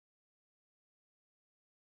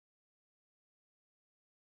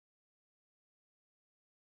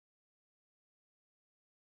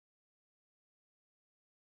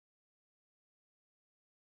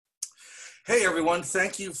Hey everyone,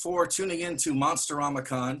 thank you for tuning in to Monsterama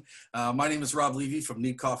Con. My name is Rob Levy from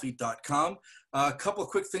needcoffee.com. A couple of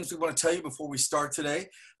quick things we want to tell you before we start today.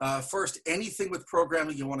 First, anything with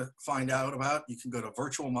programming you want to find out about, you can go to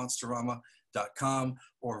virtualmonsterama.com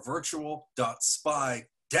or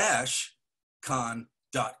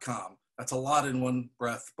virtual.spy-con.com. That's a lot in one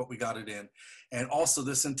breath, but we got it in. And also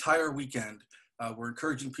this entire weekend, we're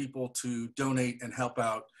encouraging people to donate and help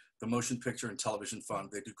out the Motion Picture and Television Fund.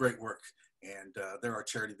 They do great work, and they're our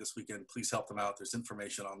charity this weekend. Please help them out. There's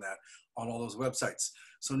information on that on all those websites.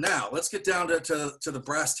 So now let's get down to the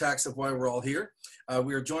brass tacks of why we're all here.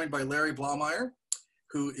 We are joined by Larry BLAMIRE,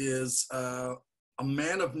 who is a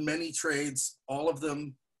man of many trades, all of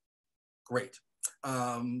them great.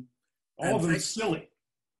 All of them silly.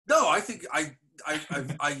 No, I think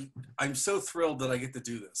I'm so thrilled that I get to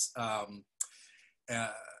do this.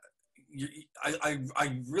 I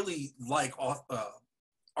really like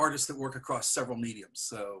artists that work across several mediums.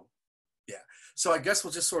 So, yeah. So I guess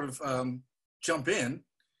we'll just sort of jump in.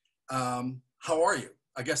 How are you?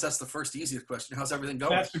 I guess that's the first easiest question. How's everything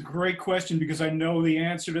going? That's a great question because I know the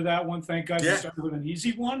answer to that one. Thank God you started with an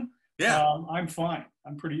easy one. Yeah. I'm fine.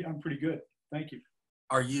 I'm pretty good. Thank you.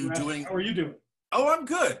 Are you doing? How are you doing? Oh, I'm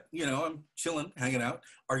good. You know, I'm chilling, hanging out.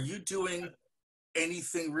 Are you doing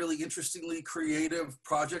anything really interestingly creative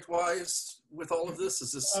project-wise with all of this?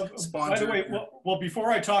 Is this sponsored? By the way, well,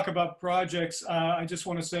 before I talk about projects, I just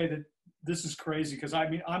want to say that this is crazy because I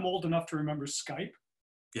mean, I'm old enough to remember Skype.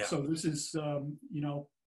 Yeah. So this is, you know,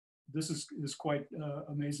 this is quite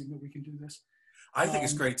amazing that we can do this. I think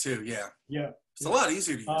it's great too. Yeah. Yeah. It's a lot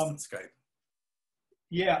easier to use than Skype.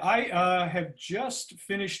 Yeah, I have just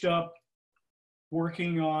finished up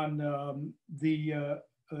working on the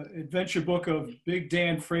adventure book of Big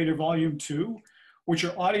Dan Frater Volume 2, which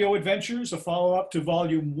are audio adventures, a follow-up to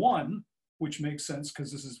Volume 1, which makes sense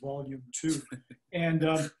because this is Volume 2. And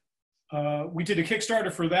we did a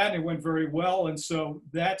Kickstarter for that, and it went very well. And so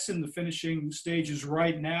that's in the finishing stages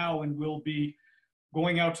right now, and we'll be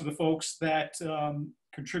going out to the folks that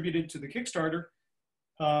contributed to the Kickstarter,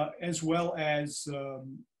 as well as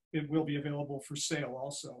it will be available for sale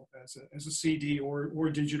also as a CD or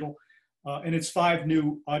digital. And it's 5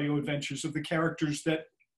 new audio adventures of the characters that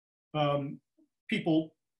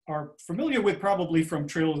people are familiar with, probably from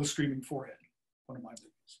Trail of the Screaming Forehead, one of my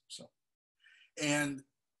movies. So, and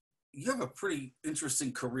you have a pretty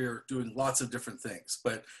interesting career doing lots of different things,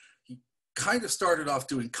 but you kind of started off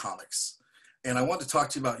doing comics. And I want to talk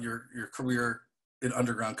to you about your career in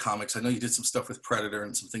underground comics. I know you did some stuff with Predator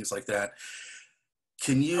and some things like that.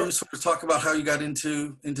 Can you sort of talk about how you got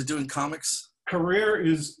into doing comics? Career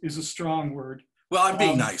is a strong word. Well, I'm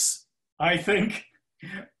being nice. I think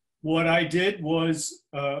what I did was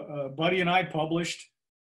Buddy and I published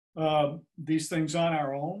these things on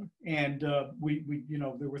our own, and we you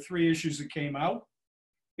know, there were 3 issues that came out.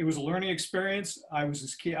 It was a learning experience. I was a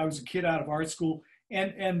kid out of art school,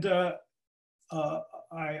 and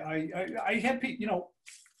I had, you know,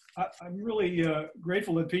 I'm really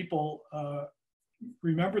grateful that people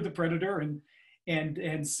remember the Predator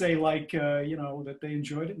and say, like, you know, that they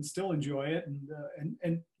enjoyed it and still enjoy it.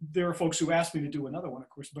 And there are folks who asked me to do another one, of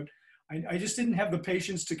course, but I just didn't have the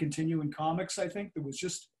patience to continue in comics. I think there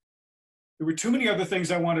were too many other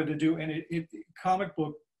things I wanted to do. And comic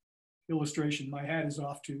book illustration, my hat is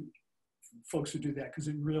off to folks who do that, because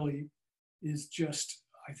it really is just,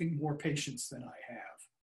 I think, more patience than I have.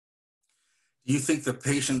 Do you think the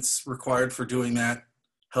patience required for doing that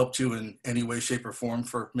helped you in any way, shape, or form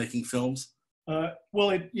for making films?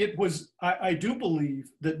 Well, it was. I do believe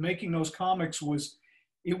that making those comics was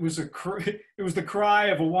the cry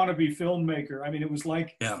of a wannabe filmmaker. I mean, it was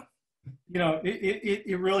like, yeah, you know,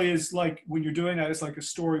 it really is like, when you're doing that, it's like a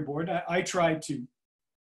storyboard. I tried to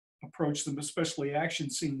approach them, especially action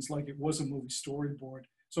scenes, like it was a movie storyboard.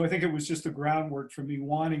 So I think it was just the groundwork for me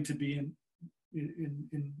wanting to be in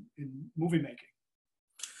movie making.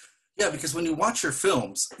 Yeah, because when you watch your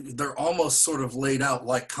films, they're almost sort of laid out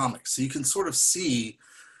like comics. So you can sort of see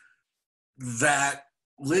that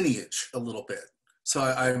lineage a little bit. So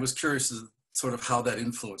I was curious as sort of how that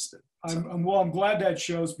influenced it. I'm glad that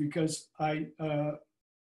shows, because it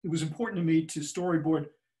was important to me to storyboard.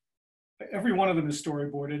 Every one of them is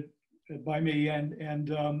storyboarded by me, and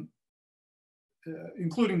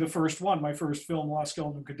including the first one, my first film, Lost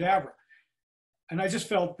Skeleton Cadavra. And I just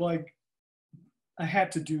felt like I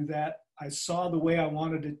had to do that. I saw the way I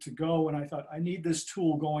wanted it to go, and I thought, I need this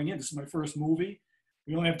tool going in. This is my first movie.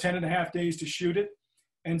 We only have 10.5 days to shoot it.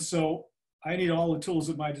 And so I need all the tools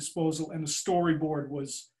at my disposal, and the storyboard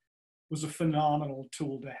was a phenomenal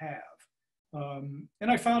tool to have. And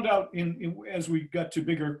I found out as we got to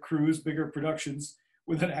bigger crews, bigger productions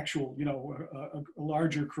with an actual, a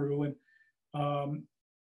larger crew and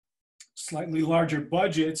slightly larger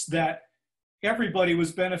budgets, that everybody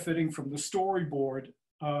was benefiting from the storyboard,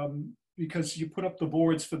 because you put up the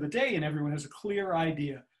boards for the day and everyone has a clear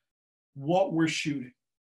idea what we're shooting.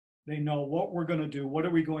 They know what we're going to do. What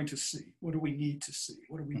are we going to see? What do we need to see?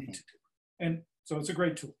 What do we need to do? And so it's a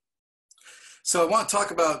great tool. So I want to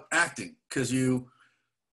talk about acting, because you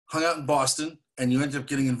hung out in Boston and you ended up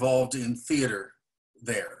getting involved in theater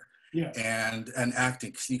there. Yeah. And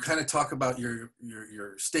acting. Can you kind of talk about your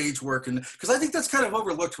stage work? And because I think that's kind of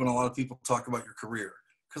overlooked when a lot of people talk about your career,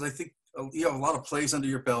 because I think you have a lot of plays under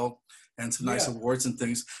your belt and some nice awards and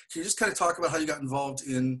things. Can you just kind of talk about how you got involved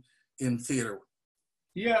in theater?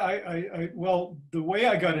 Yeah, well, the way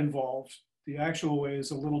I got involved, the actual way,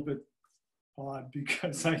 is a little bit odd,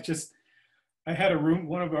 because I had a room.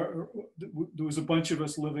 There was a bunch of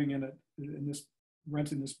us living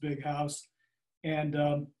renting this big house,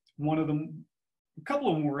 and one of them, a couple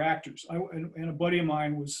of them were actors. And a buddy of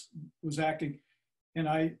mine was acting, and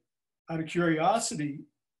I, out of curiosity,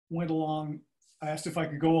 went along. I asked if I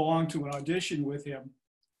could go along to an audition with him,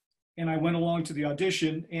 and I went along to the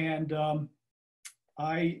audition, and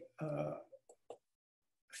I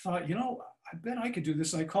thought, I bet I could do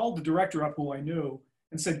this. And I called the director up, who I knew,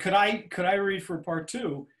 and said, could I read for part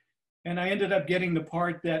 2? And I ended up getting the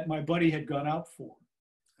part that my buddy had gone out for.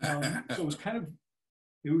 So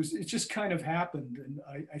it just kind of happened. And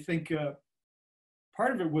I think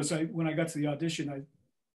part of it was when I got to the audition, I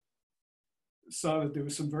saw that there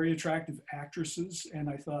was some very attractive actresses, and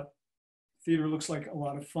I thought, theater looks like a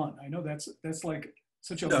lot of fun. I know that's like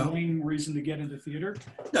such a lame reason to get into theater.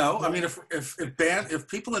 No, I mean, if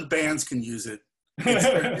people in bands can use it,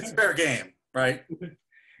 it's fair game, right?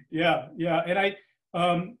 Yeah,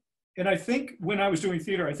 and I think when I was doing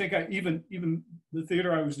theater, I think even the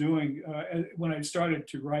theater I was doing when I started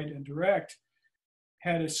to write and direct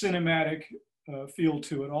had a cinematic feel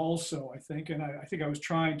to it also, I think. And I think I was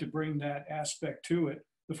trying to bring that aspect to it.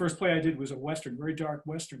 The first play I did was a Western, very dark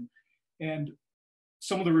Western. And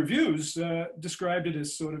some of the reviews described it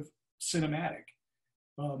as sort of cinematic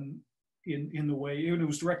in the way, and it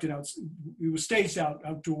was directed out, it was staged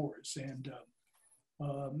outdoors. And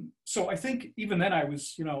so I think even then I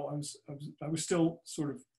was still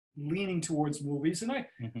sort of leaning towards movies. And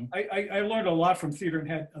I learned a lot from theater and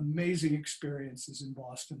had amazing experiences in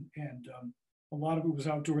Boston. And a lot of it was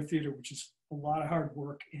outdoor theater, which is a lot of hard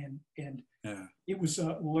work, and it was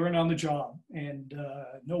learn on the job, and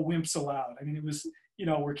no wimps allowed. I mean, it was,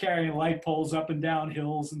 we're carrying light poles up and down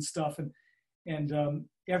hills and stuff, and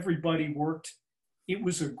everybody worked. It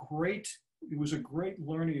was a great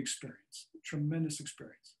learning experience, tremendous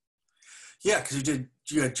experience. Yeah, because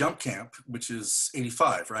you had Jump Camp, which is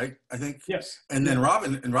 85, right? I think. Yes. And then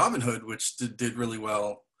Robin Hood, which did really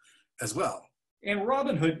well as well. And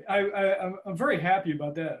Robin Hood, I'm very happy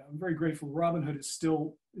about that. I'm very grateful. Robin Hood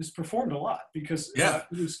is performed a lot, because it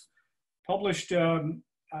was published,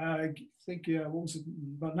 I think, what was it,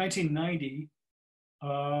 about 1990.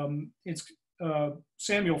 It's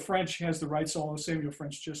Samuel French has the rights. Although Samuel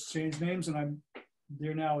French just changed names, and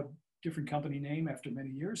they're now a different company name after many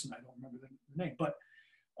years, and I don't remember the name. But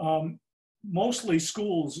mostly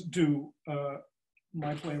schools do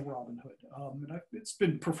my play of Robin Hood. And it's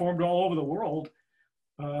been performed all over the world.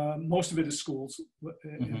 Most of it is schools,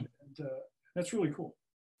 and that's really cool.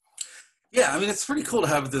 Yeah, I mean, it's pretty cool to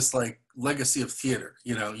have this like legacy of theater.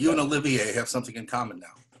 You and Olivier have something in common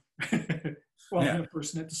now. Well,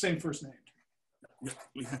 the same first name.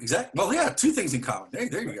 Yeah, exactly. Well, yeah, two things in common.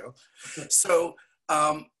 There you go. So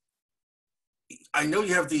I know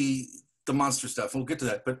you have the monster stuff. We'll get to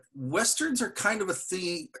that. But Westerns are kind of a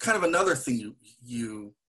thing, kind of another thing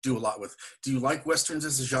you do a lot with. Do you like Westerns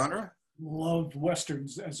as a genre? Love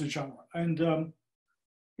Westerns as a genre. And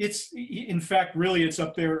it's, in fact, really, it's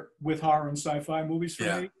up there with horror and sci-fi movies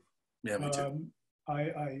for me. Yeah, me too.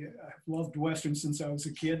 I've loved Westerns since I was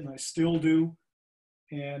a kid, and I still do.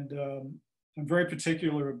 And I'm very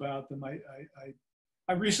particular about them.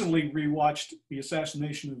 I recently rewatched the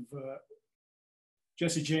assassination of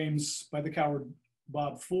Jesse James by the coward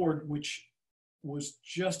Bob Ford, which was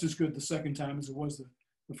just as good the second time as it was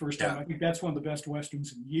the first time. I think that's one of the best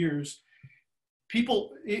Westerns in years.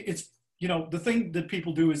 People, it's, the thing that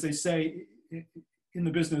people do is they say in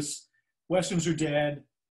the business, Westerns are dead.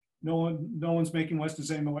 No one's making Westerns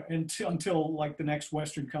anymore until like the next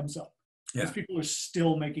Western comes up. Because people are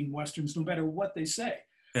still making Westerns no matter what they say.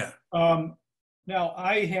 Yeah. Now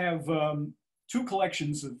I have two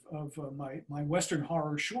collections of my Western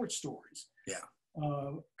horror short stories. Yeah.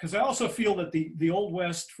 Because I also feel that the Old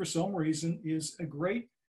West, for some reason, is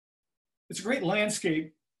it's a great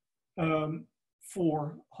landscape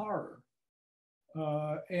for horror.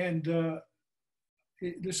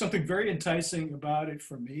 There's something very enticing about it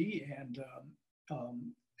for me. And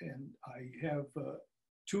I have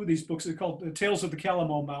two of these books. They're called Tales of the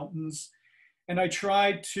Calamo Mountains. And I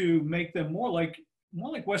tried to make them more like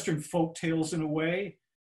Western folk tales in a way,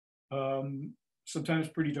 sometimes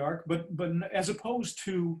pretty dark, but as opposed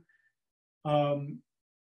to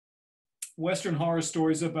Western horror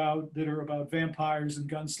stories that are about vampires and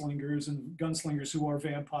gunslingers who are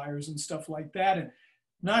vampires and stuff like that. And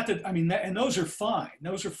not that, I mean, and those are fine.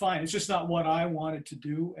 Those are fine. It's just not what I wanted to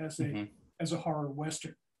do as a horror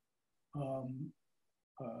Western. But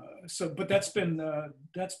that's been a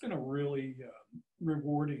really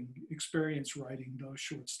rewarding experience writing those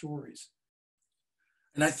short stories.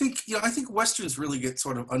 And I think Westerns really get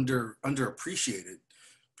sort of underappreciated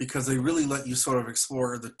because they really let you sort of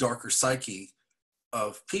explore the darker psyche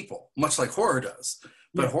of people, much like horror does.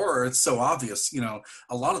 But horror, it's so obvious.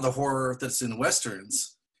 A lot of the horror that's in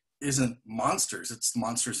Westerns isn't monsters. It's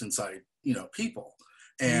monsters inside, people.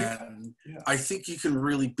 And I think you can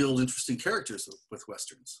really build interesting characters with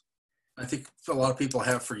Westerns. I think a lot of people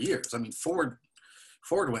have for years. I mean, Ford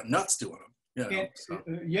went nuts doing them.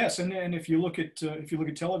 Yes, and if you look at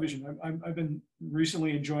television, I've been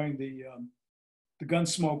recently enjoying the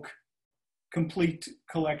Gunsmoke complete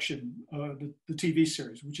collection, the TV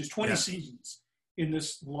series, which is 20 seasons in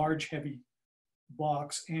this large, heavy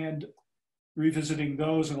box, and revisiting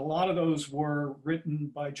those. And a lot of those were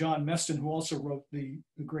written by John Meston, who also wrote the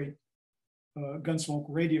great Gunsmoke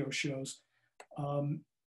radio shows.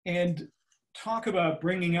 And talk about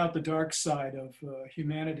bringing out the dark side of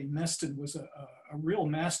humanity. Meston was a real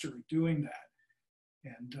master at doing that.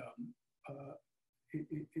 And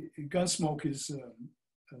Gunsmoke is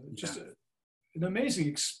just an amazing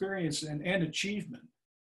experience and achievement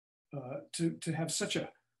to have such a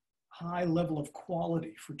high level of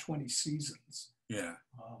quality for 20 seasons. Yeah.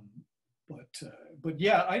 But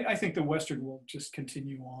yeah, I think the Western will just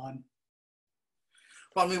continue on.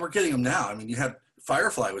 Well, I mean, we're getting them now. I mean, you had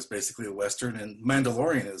Firefly was basically a Western, and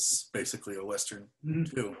Mandalorian is basically a Western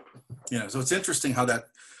too. So it's interesting how that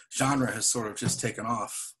genre has sort of just taken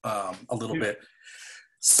off a little bit.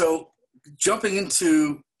 So jumping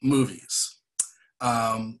into movies,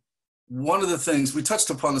 one of the things, we touched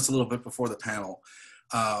upon this a little bit before the panel.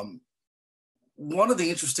 One of the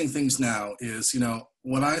interesting things now is,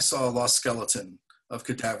 when I saw Lost Skeleton of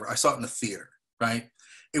Cadavra, I saw it in the theater, right?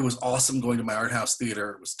 It was awesome going to my art house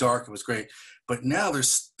theater. It was dark, it was great. But now the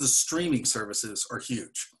streaming services are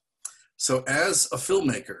huge. So as a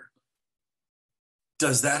filmmaker,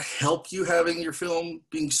 does that help you having your film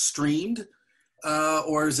being streamed?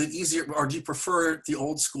 Or is it easier, or do you prefer the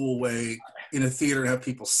old school way in a theater and have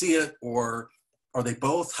people see it? Or are they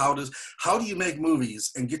both? How do you make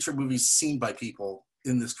movies and get your movies seen by people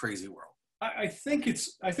in this crazy world? I think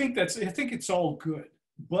it's all good,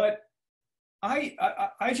 but I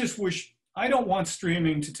just wish, I don't want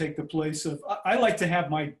streaming to take the place of, I like to have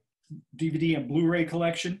my DVD and Blu-ray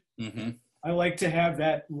collection. I like to have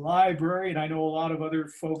that library, and I know a lot of other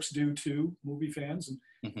folks do too, movie fans.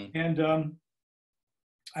 And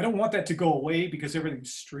I don't want that to go away because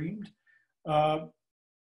everything's streamed. But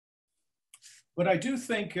I do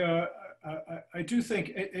think if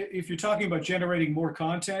you're talking about generating more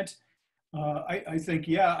content, I think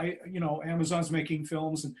Amazon's making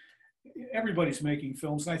films and everybody's making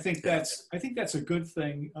films, and I think that's a good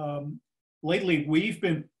thing. Lately, we've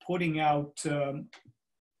been putting out,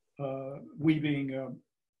 we being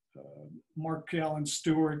Mark Allen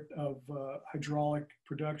Stewart of Hydraulic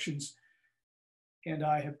Productions, and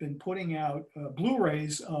I have been putting out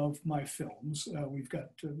Blu-rays of my films. We've got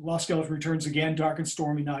Lost Skeleton Returns Again, Dark and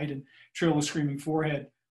Stormy Night, and Trail of Screaming Forehead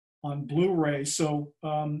on Blu-ray. So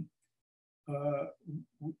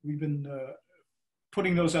we've been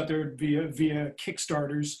putting those out there via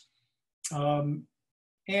Kickstarters. And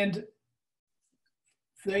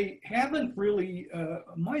they haven't really,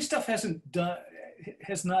 my stuff has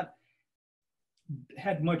not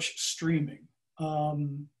had much streaming.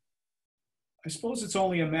 I suppose it's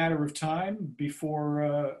only a matter of time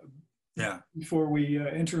before we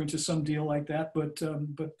enter into some deal like that, but to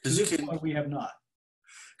this point we have not.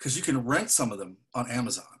 Because you can rent some of them on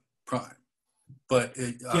Amazon Prime, but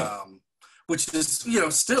which is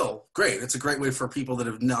still great. It's a great way for people that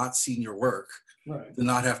have not seen your work to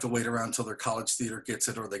not have to wait around until their college theater gets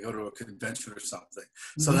it or they go to a convention or something.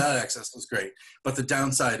 So that access was great, but the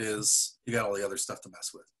downside is you got all the other stuff to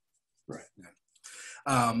mess with. Right.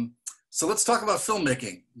 So let's talk about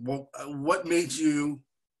filmmaking. Well, what made you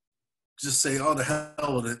just say, oh, the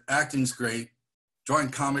hell with it, acting's great, drawing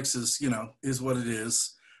comics is, you know, is what it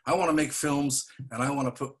is. I want to make films and I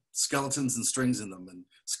want to put skeletons and strings in them and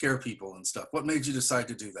scare people and stuff. What made you decide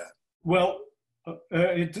to do that? Well,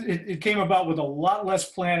 it came about with a lot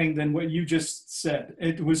less planning than what you just said.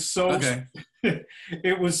 It was so, Okay.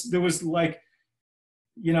 there was like,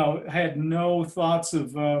 you know, I had no thoughts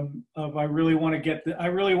of I really want to I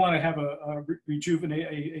really want to have a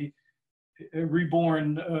rejuvenate, a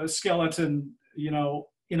reborn skeleton, you know,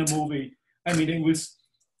 in a movie. I mean, it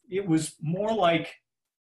was more like,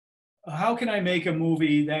 how can I make a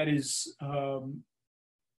movie that is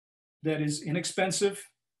inexpensive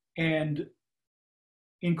and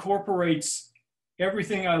incorporates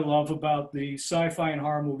everything I love about the sci-fi and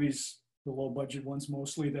horror movies, the low budget ones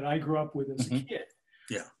mostly, that I grew up with as a kid.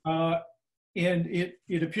 Yeah. And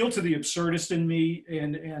it appealed to the absurdist in me,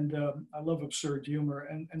 and I love absurd humor,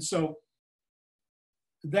 and so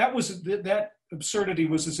that absurdity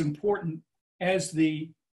was as important as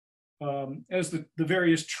the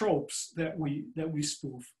various tropes that we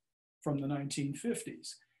spoof from the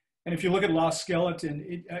 1950s. And if you look at Lost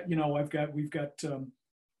Skeleton, you know, we've got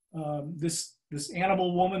this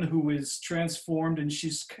animal woman who is transformed, and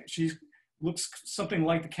she looks something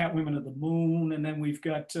like the Catwoman of the Moon, and then we've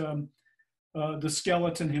got the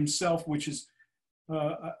skeleton himself, which is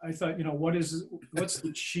I thought, you know, what's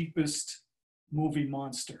the cheapest movie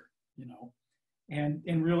monster, you know, and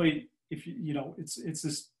really, if you know, it's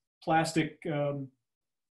this plastic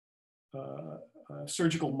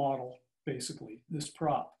surgical model, basically. This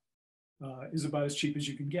prop is about as cheap as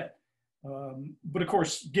you can get, but of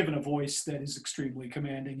course, given a voice that is extremely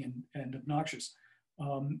commanding and obnoxious.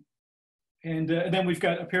 And then we've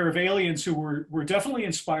got a pair of aliens who were definitely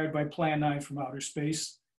inspired by Plan 9 from Outer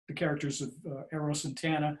Space, the characters of Eros and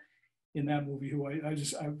Tana in that movie, who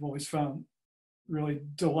I've always found really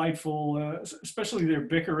delightful, especially their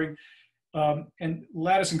bickering. And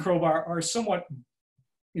Lattice and Crowbar are somewhat,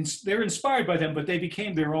 they're inspired by them, but they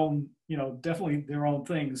became their own, you know, definitely their own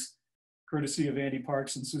things, courtesy of Andy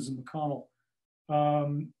Parks and Susan McConnell.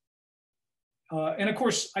 And of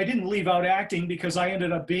course, I didn't leave out acting because I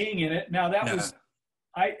ended up being in it. Now that was,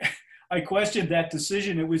 I questioned that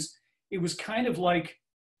decision. It was kind of like,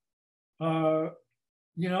 you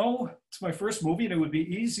know, it's my first movie, and it would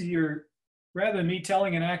be easier, rather than me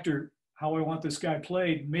telling an actor how I want this guy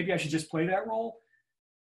played, maybe I should just play that role.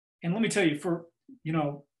 And let me tell you, for, you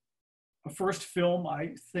know, a first film,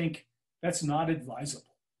 I think that's not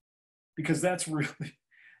advisable, because that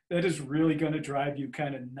is really going to drive you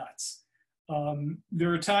kind of nuts.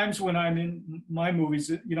 There are times when I'm in my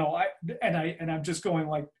movies, you know, I'm just going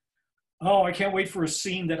like, oh, I can't wait for a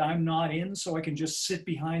scene that I'm not in, so I can just sit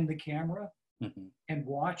behind the camera and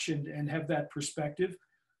watch and have that perspective.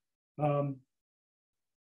 But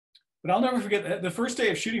I'll never forget the first day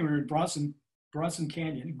of shooting. We were in Bronson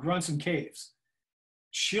Canyon, Grunson Caves.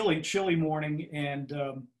 Chilly morning, and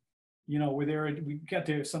you know, we got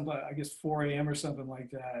there something, I guess 4 a.m. or something like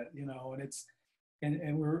that, you know,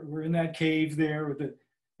 and we're in that cave there with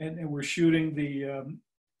and we're shooting the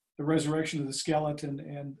resurrection of the skeleton,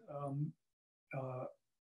 and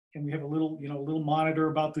we have a little monitor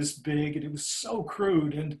about this big, and it was so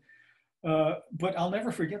crude, and but I'll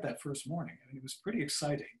never forget that first morning. I mean, it was pretty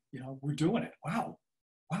exciting. You know, we're doing it. Wow,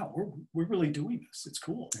 we're really doing this. It's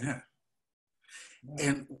cool. Yeah.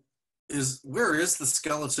 And where is the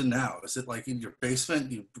skeleton now? Is it like in your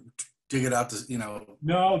basement? You dig it out to, you know?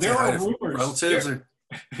 No, there are rumors. Relatives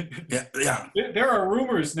yeah. There are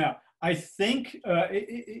rumors now. I think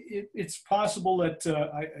it's possible that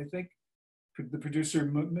I think the producer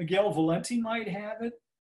Miguel Valenti might have it,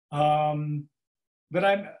 but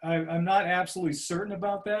I'm not absolutely certain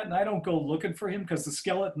about that, and I don't go looking for him because the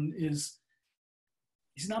skeleton he's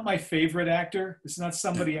not my favorite actor. It's not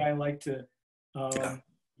somebody I like to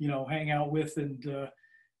you know, hang out with, and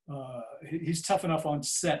he's tough enough on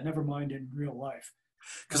set, never mind in real life.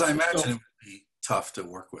 Because I imagine it would be tough to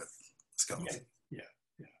work with skeleton. Yeah.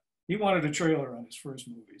 He wanted a trailer on his first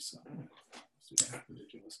movie, so it's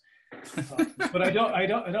ridiculous. But I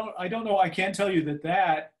don't know. I can tell you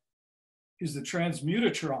that is the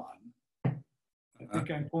Transmutatron. I think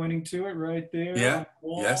I'm pointing to it right there. Yeah.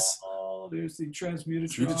 Yes. There's the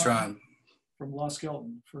Transmutatron from Lost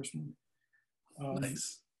Skeleton, first movie.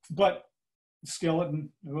 Nice. But skeleton,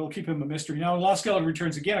 we'll keep him a mystery. Now, in Lost Skeleton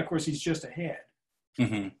Returns again, of course, he's just a head.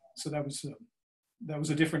 So that was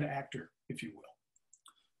a different actor, if you will.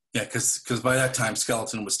 Yeah, because by that time,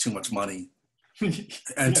 skeleton was too much money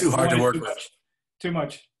and too hard to work with. Too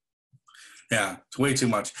much. Yeah, it's way too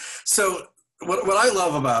much. So what I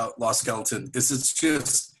love about Lost Skeleton is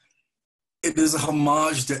it is a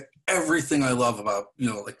homage to everything I love about,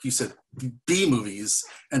 like you said, B movies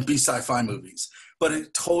and B sci-fi movies, but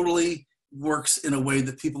it totally works in a way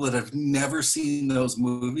that people that have never seen those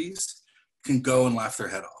movies can go and laugh their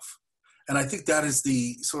head off. And I think that is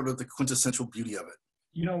the sort of the quintessential beauty of it.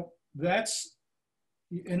 That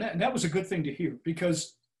was a good thing to hear,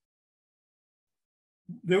 because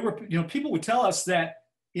there were, people would tell us that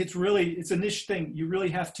it's a niche thing. You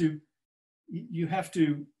have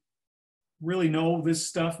to really know this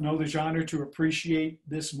stuff, know the genre to appreciate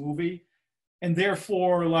this movie. And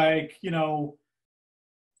therefore, like,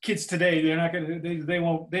 kids today, they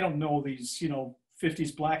don't know these,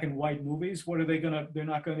 50s black and white movies. What are they they're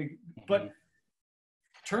not gonna, but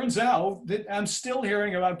turns out that I'm still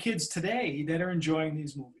hearing about kids today that are enjoying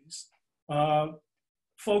these movies.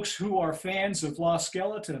 Folks who are fans of Lost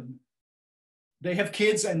Skeleton, they have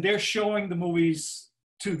kids and they're showing the movies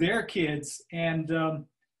to their kids, and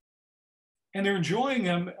they're enjoying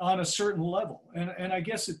them on a certain level. And I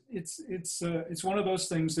guess it's one of those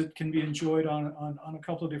things that can be enjoyed on a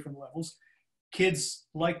couple of different levels. Kids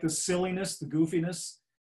like the silliness, the goofiness,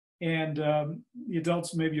 and the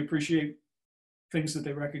adults maybe appreciate things that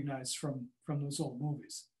they recognize from those old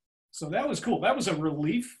movies. So that was cool. That was a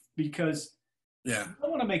relief, because I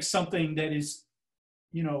want to make something that is,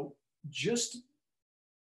 just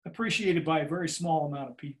appreciated by a very small amount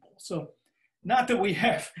of people. So not that we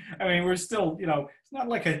have, we're still, it's not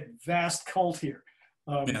like a vast cult here,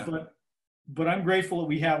 but I'm grateful that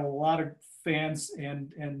we have a lot of fans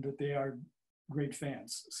and that they are great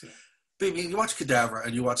fans. So. Baby, you watch Cadavra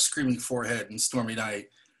and you watch Screaming Forehead and Stormy Night,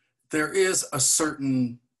 there is a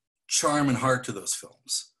certain charm and heart to those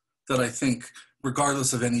films that I think,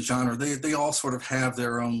 regardless of any genre, they all sort of have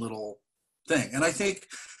their own little thing. And I think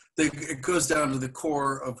it goes down to the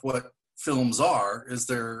core of what films are, is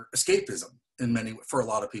their escapism for a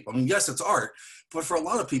lot of people. Yes, it's art, but for a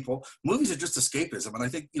lot of people, movies are just escapism. And I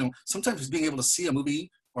think, sometimes being able to see a movie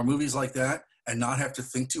or movies like that and not have to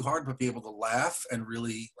think too hard, but be able to laugh and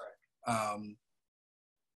really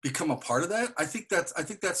become a part of that. I think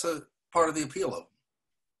that's a part of the appeal of them.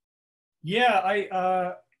 Yeah,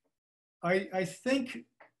 I think,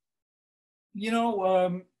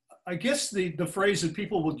 I guess the phrase that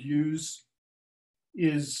people would use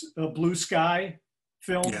is a blue sky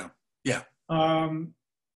film. Yeah.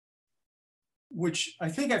 Which I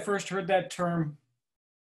think I first heard that term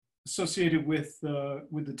associated with the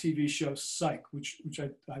TV show Psych, which I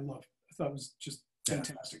loved. I thought it was just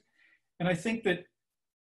fantastic. And I think that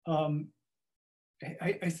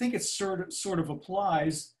I think it sort of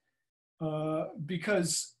applies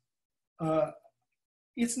because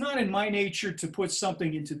it's not in my nature to put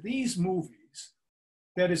something into these movies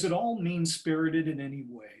that is at all mean-spirited in any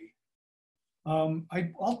way.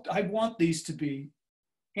 I want these to be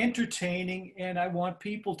entertaining, and I want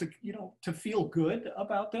people to to feel good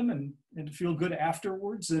about them and to feel good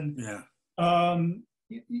afterwards. And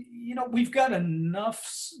we've got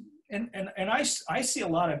enough, and I see a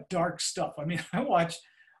lot of dark stuff. I watch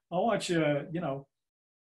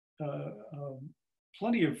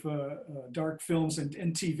plenty of dark films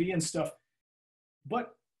and TV and stuff,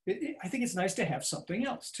 but I think it's nice to have something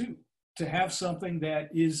else too, to have something that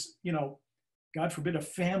is, God forbid, a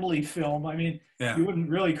family film. You wouldn't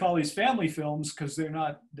really call these family films because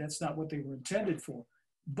that's not what they were intended for.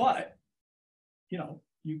 But,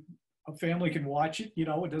 a family can watch it,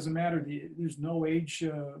 it doesn't matter. There's no age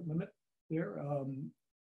limit there.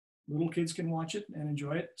 Little kids can watch it and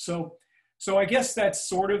enjoy it. So I guess that's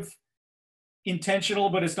sort of intentional,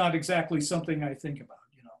 but it's not exactly something I think about,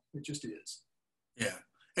 it just is. Yeah.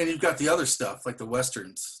 And you've got the other stuff, like the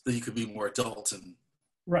Westerns, that you could be more adult and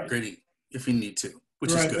gritty if you need to,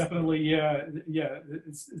 which is good. Definitely, yeah.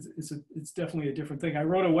 It's definitely a different thing. I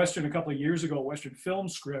wrote a Western a couple of years ago, a Western film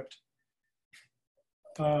script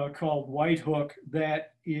called White Hook,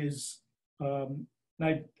 that is,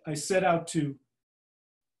 I set out to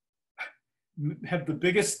have the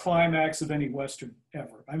biggest climax of any Western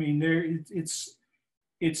ever.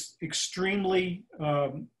 It's extremely,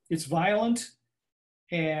 it's violent,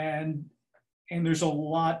 and there's a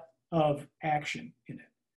lot of action in it.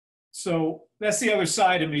 So that's the other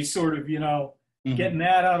side of me, sort of, getting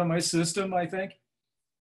that out of my system, I think.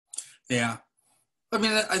 Yeah.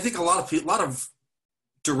 I think a lot of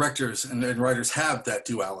directors and writers have that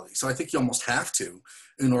duality. So I think you almost have to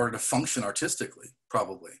in order to function artistically,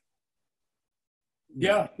 probably.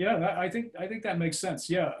 Yeah. I think that makes sense.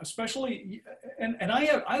 Yeah, especially, and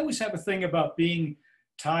I always have a thing about being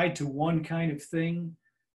tied to one kind of thing.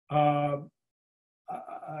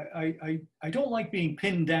 I don't like being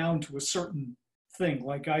pinned down to a certain thing.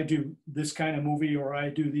 Like I do this kind of movie, or I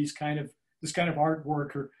do this kind of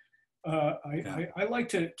artwork, or I like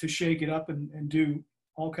to shake it up and do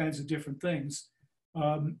all kinds of different things.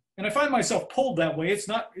 And I find myself pulled that way. It's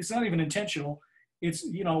not even intentional. It's,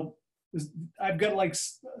 you know, I've got like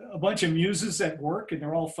a bunch of muses at work, and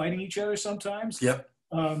they're all fighting each other sometimes. Yep.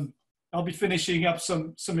 I'll be finishing up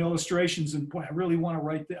some illustrations, and boy, I really want to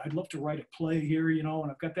write that. I'd love to write a play here, you know,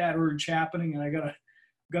 and I've got that urge happening, and I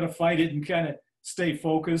gotta fight it and kind of stay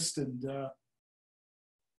focused. And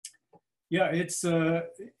yeah,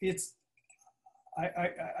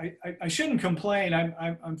 I shouldn't complain.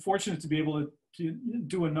 I'm fortunate to be able to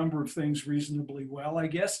do a number of things reasonably well, I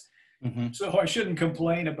guess. Mm-hmm. So I shouldn't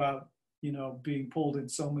complain about, you know, being pulled in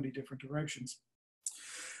so many different directions.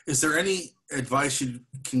 Is there any advice you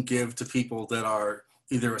can give to people that are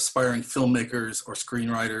either aspiring filmmakers or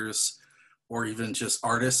screenwriters, or even just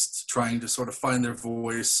artists trying to sort of find their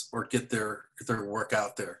voice or get their work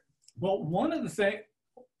out there? Well, one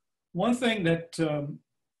thing that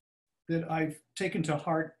I've taken to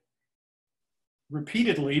heart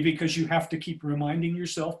repeatedly, because you have to keep reminding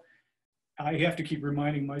yourself, I have to keep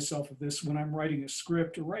reminding myself of this when I'm writing a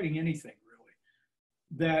script or writing anything really,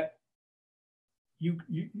 that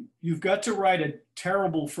you've got to write a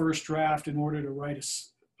terrible first draft in order to write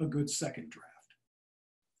a good second draft.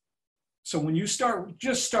 So when you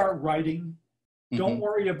just start writing, don't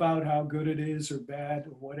worry about how good it is or bad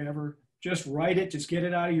or whatever. Just write it, just get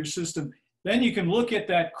it out of your system. Then you can look at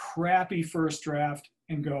that crappy first draft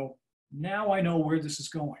and go, now I know where this is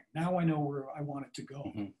going. Now I know where I want it to go.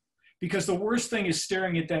 Mm-hmm. Because the worst thing is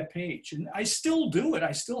staring at that page. And I still do it.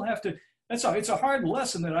 I still have to. It's a hard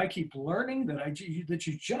lesson that I keep learning, that you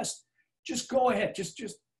just go ahead, just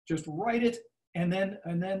write it, and then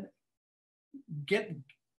get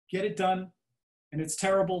it done. And it's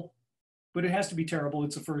terrible, but it has to be terrible.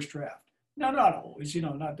 It's a first draft. Now, not always, you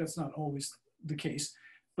know, that's not always the case,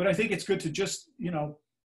 but I think it's good to just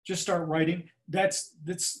start writing. That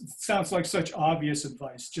sounds like such obvious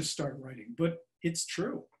advice. Just start writing, but it's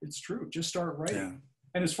true. It's true. Just start writing. Yeah.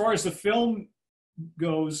 And as far as the film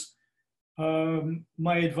goes,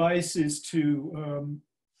 my advice is to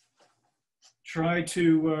try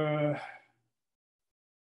to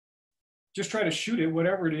just try to shoot it,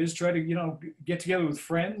 whatever it is. Try to, you know, get together with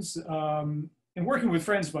friends. And working with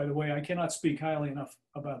friends, by the way, I cannot speak highly enough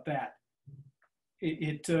about that.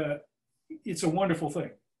 It's a wonderful thing.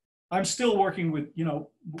 I'm still working with, you know,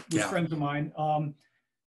 with friends of mine.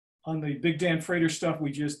 On the Big Dan Frater stuff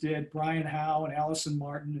we just did, Brian Howe and Allison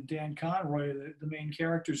Martin and Dan Conroy are the main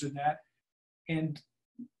characters in that. And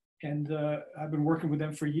I've been working with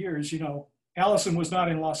them for years. You know, Allison was not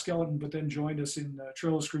in Lost Skeleton, but then joined us in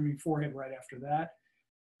Trail of Screaming Forehead right after that.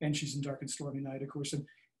 And she's in Dark and Stormy Night, of course. So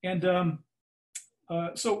I'm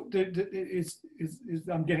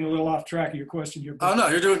getting a little off track of your question here. Oh, no,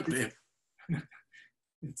 you're doing it.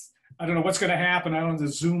 I don't know what's going to happen. I don't know, the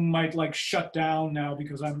Zoom might like shut down now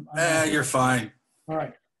because I'm you're fine. All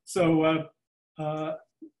right. So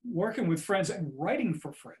working with friends and writing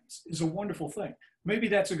for friends is a wonderful thing. Maybe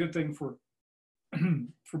that's a good thing for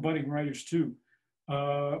budding writers too,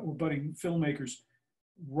 or budding filmmakers.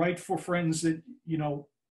 Write for friends that you know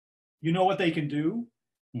what they can do,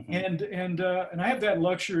 and I have that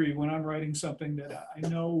luxury when I'm writing something that I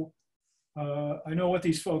know what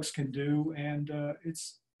these folks can do, and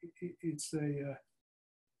it's a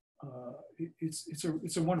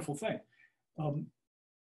wonderful thing.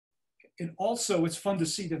 And also it's fun to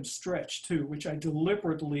see them stretch too, which I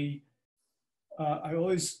deliberately, I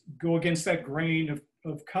always go against that grain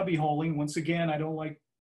of cubbyholing. Once again, I don't like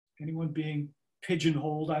anyone being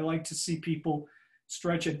pigeonholed. I like to see people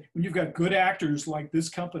stretch it. When you've got good actors like this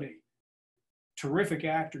company, terrific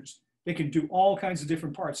actors, they can do all kinds of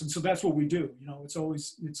different parts. And so that's what we do. You know, it's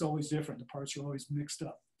always different. The parts are always mixed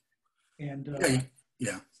up. And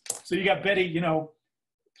yeah. So you got Betty, you know,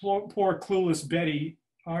 poor clueless Betty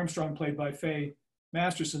Armstrong, played by Faye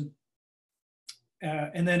Masterson.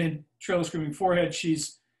 And then in Trail of Screaming Forehead,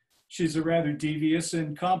 she's a rather devious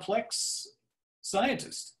and complex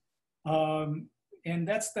scientist. And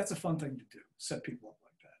that's a fun thing to do, set people up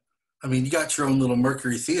like that. I mean, you got your own little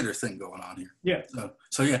Mercury Theater thing going on here. Yeah.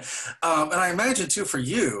 So yeah. And I imagine too, for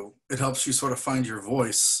you, it helps you sort of find your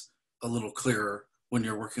voice a little clearer when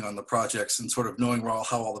you're working on the projects and sort of knowing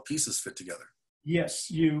how all the pieces fit together.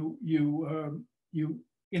 Yes, you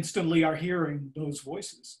instantly are hearing those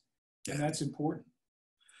voices, and that's important.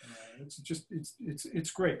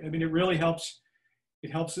 It's great. I mean, it really helps.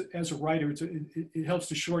 It helps as a writer. It helps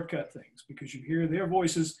to shortcut things because you hear their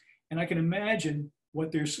voices, and I can imagine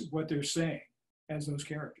what they're saying, as those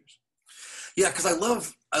characters. Yeah, because I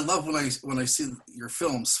love when I see your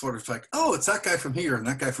films, sort of like, oh, it's that guy from here and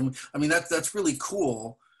that guy from. I mean, that's really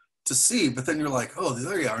cool to see. But then you're like, oh,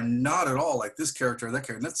 they are not at all like this character or that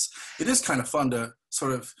character. And it is kind of fun to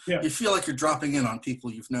sort of, you feel like you're dropping in on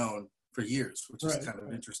people you've known for years, which is kind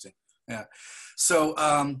of interesting. Yeah. So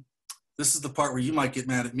this is the part where you might get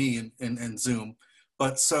mad at me and Zoom,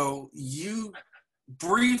 but so you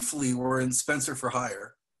briefly were in Spencer for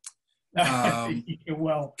Hire. Well,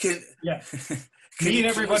 me and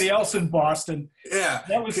everybody else in Boston. Yeah,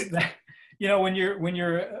 that was that. You know, when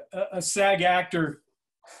you're a SAG actor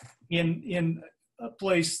in a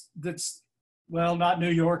place that's, well, not New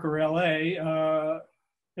York or LA,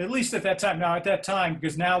 at least at that time. Now, at that time,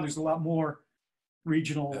 because now there's a lot more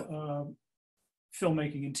regional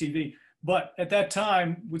filmmaking and TV. But at that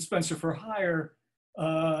time, with Spencer for Hire,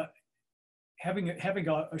 having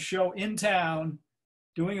a show in town,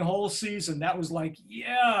 doing a whole season, that was like,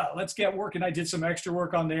 yeah, let's get working. I did some extra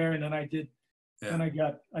work on there, and then I did. Yeah. And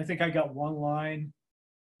I think I got one line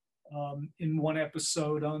in one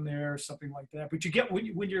episode on there, something like that. But you get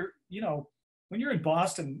when you're in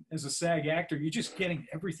Boston as a SAG actor, you're just getting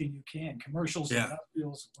everything you can, commercials,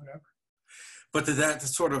 industrials, whatever. But did that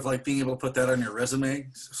sort of like being able to put that on your resume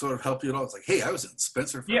sort of help you at all? It's like, hey, I was in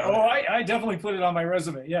Spencer for Hire. I definitely put it on my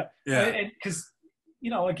resume. Yeah. Because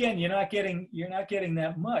again, you're not getting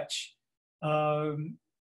that much,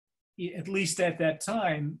 at least at that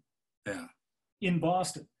time. Yeah. In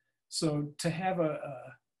Boston. So to have a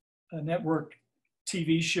network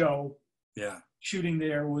TV show shooting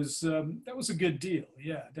there was that was a good deal.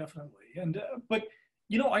 Yeah, definitely. And but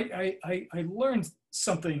I learned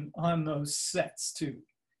something on those sets too.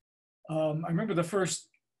 I remember the first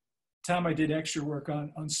time I did extra work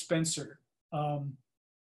on Spencer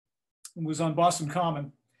was on Boston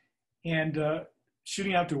Common and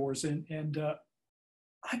shooting outdoors, and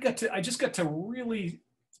I just got to really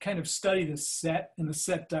kind of study the set and the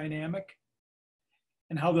set dynamic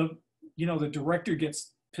and how the director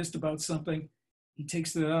gets pissed about something. He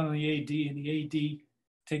takes it out on the AD, and the AD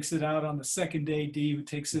takes it out on the second AD, who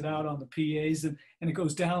takes it out on the PAs, and it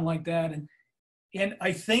goes down like that. And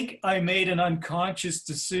I think I made an unconscious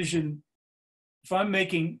decision. If I'm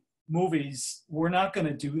making movies, we're not going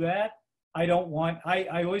to do that. I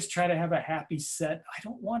always try to have a happy set. I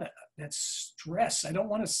don't want that stress. I don't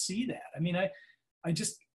want to see that. I mean, I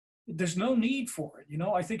just, there's no need for it.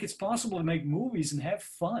 I think it's possible to make movies and have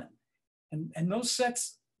fun. And those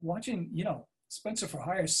sets, watching, Spencer for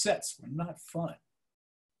Hire sets were not fun.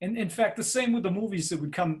 And in fact, the same with the movies that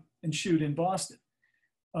would come and shoot in Boston.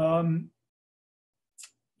 All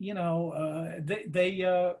you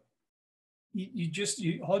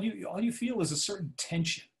feel is a certain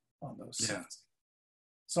tension on those sets. Yeah.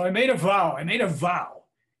 So I made a vow.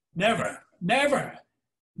 Never,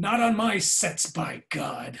 not on my sets, by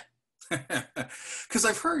God. Because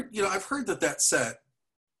I've heard that set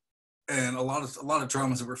and a lot of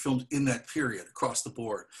dramas that were filmed in that period across the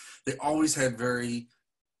board, they always had very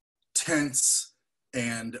tense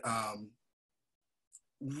and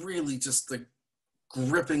really just like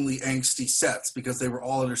grippingly angsty sets because they were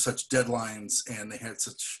all under such deadlines and they had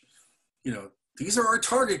such, these are our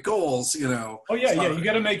target goals, Oh yeah, you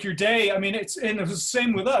got to make your day. I mean, it was the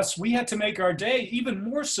same with us. We had to make our day even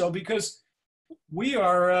more so because we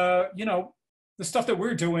are, the stuff that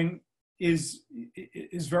we're doing is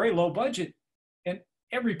very low budget, and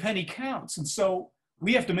every penny counts. And so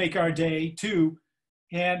we have to make our day too,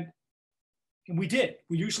 and we did.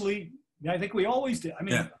 I think we always did. I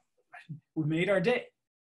mean, we made our day.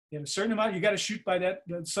 You have a certain amount. You got to shoot by the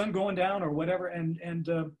sun going down or whatever, and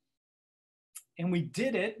we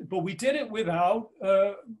did it. But we did it with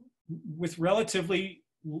relatively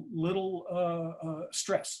little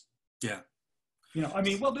stress. Yeah. I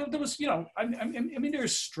mean, well, there was, I mean,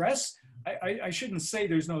 there's stress. I shouldn't say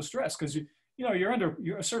there's no stress because you're under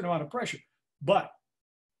a certain amount of pressure, but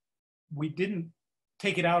we didn't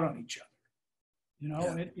take it out on each other,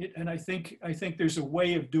 and I think there's a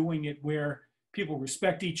way of doing it where people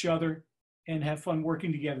respect each other and have fun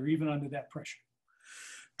working together, even under that pressure.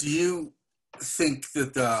 Do you think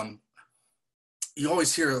that you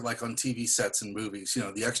always hear, like on TV sets and movies,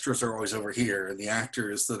 the extras are always over here and the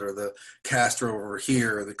actors that are the cast are over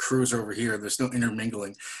here, the crews are over here, and there's no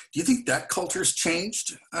intermingling. Do you think that culture's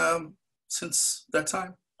changed since that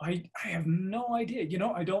time? I have no idea.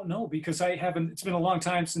 I don't know because it's been a long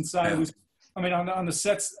time since I was, on the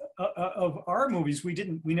sets of our movies, we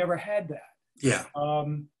never had that. Yeah.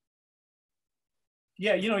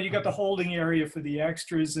 You got the holding area for the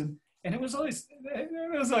extras and it was always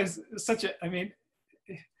such a,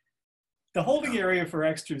 the holding area for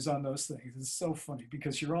extras on those things is so funny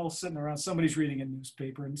because you're all sitting around, somebody's reading a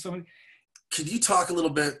newspaper and somebody. Could you talk a little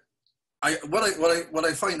bit? What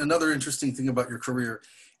I find another interesting thing about your career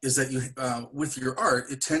is that you, with your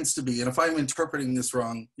art, it tends to be, and if I'm interpreting this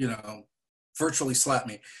wrong, you know, virtually slap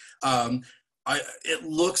me. It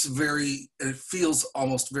looks very, and it feels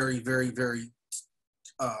almost very, very, very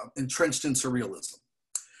entrenched in surrealism.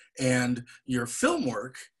 And your film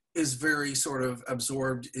work is very sort of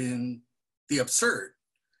absorbed in the absurd.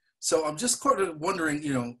 So I'm just kind of wondering,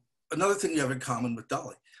 you know, another thing you have in common with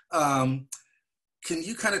Dolly. Can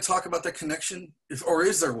you kind of talk about that connection, or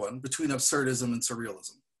is there one, between absurdism and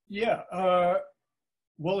surrealism? Yeah,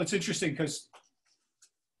 well, it's interesting because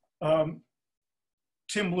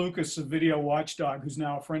Tim Lucas of Video Watchdog, who's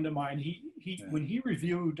now a friend of mine, when he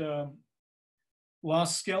reviewed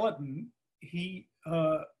Lost Skeleton, I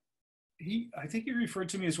think he referred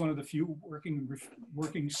to me as one of the few working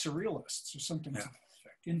surrealists or something to that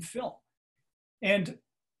effect in film, and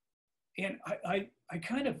I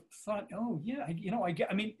kind of thought, oh yeah, you know,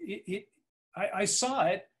 I saw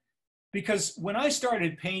it because when I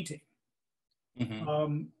started painting,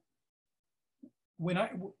 when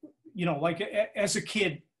I, you know, like as a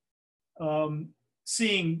kid,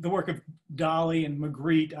 seeing the work of Dolly and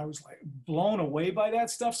Magritte, I was like blown away by that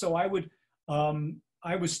stuff. So I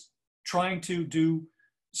was trying to do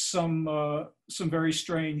some very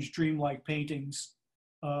strange dreamlike paintings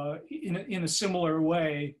in a similar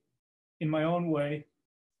way, in my own way.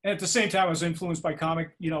 And at the same time, I was influenced by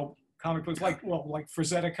comic books, like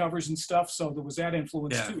Frazetta covers and stuff. So there was that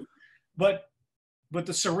influence too. But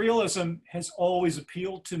the surrealism has always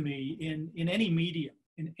appealed to me in any medium,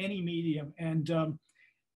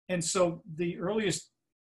 and so the earliest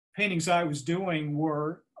paintings I was doing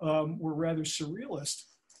were rather surrealist.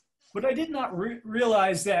 But I did not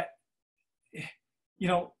realize that, you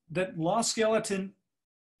know, that Lost Skeleton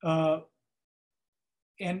and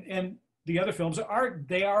the other films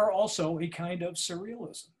are also a kind of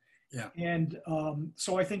surrealism. Yeah. And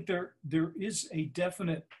so I think there is a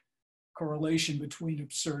definite correlation between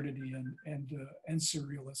absurdity and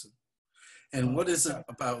surrealism. And what is it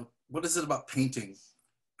about painting,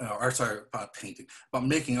 about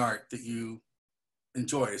making art that you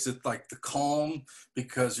enjoy? Is it like the calm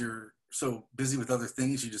because you're so busy with other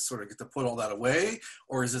things, you just sort of get to put all that away?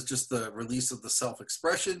 Or is it just the release of the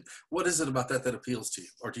self-expression? What is it about that appeals to you?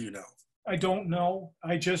 Or do you know? I don't know.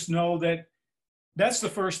 I just know that that's the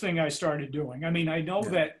first thing I started doing. I mean, I know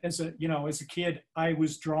that as a kid, I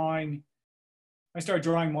started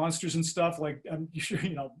drawing monsters and stuff, like I'm sure,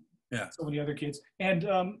 you know, so many other kids. And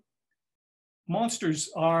monsters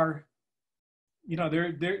are, you know,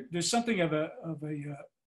 there's something of a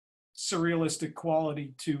surrealistic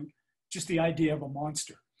quality to just the idea of a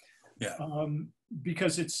monster. Yeah.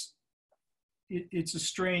 Because it's an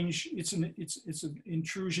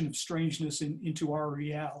intrusion of strangeness into our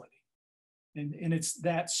reality, and it's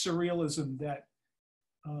that surrealism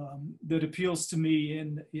that appeals to me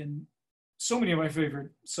in so many of my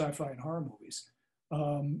favorite sci-fi and horror movies.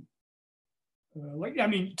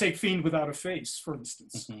 Take Fiend Without a Face, for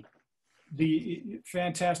instance. Mm-hmm. The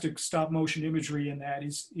fantastic stop motion imagery in that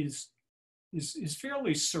is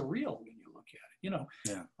fairly surreal when you look at it, you know.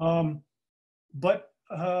 Yeah. But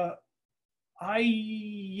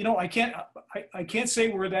I can't say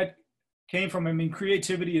where that came from. I mean,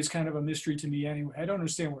 creativity is kind of a mystery to me anyway. I don't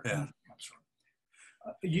understand where it comes from.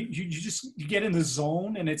 You just get in the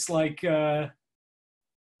zone, and it's like,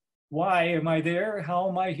 why am I there? How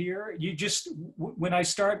am I here? You just, when I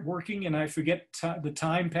start working and I forget the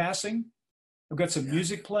time passing, I've got some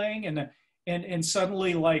music playing, and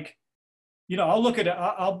suddenly, like, you know, I'll look at it.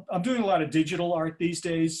 I'm doing a lot of digital art these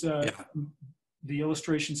days. The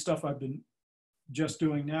illustration stuff I've been just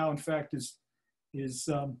doing now, in fact, is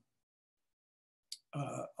on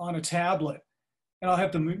a tablet, and I'll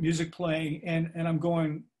have the music playing, and I'm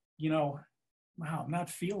going, you know, wow, I'm not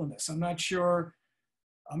feeling this. I'm not sure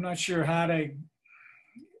how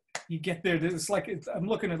you get there. It's like, I'm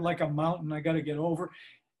looking at like a mountain I got to get over.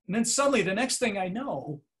 And then suddenly the next thing I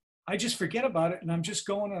know, I just forget about it, and I'm just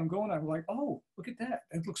going and I'm going. I'm like, oh, look at that.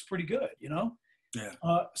 It looks pretty good, you know? Yeah.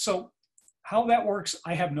 So how that works,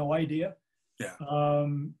 I have no idea. Yeah.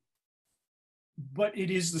 But it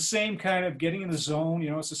is the same kind of getting in the zone, you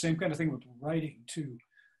know, it's the same kind of thing with writing too.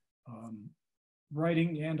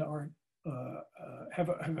 Writing and art have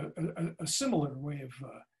a similar way of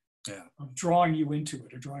drawing you into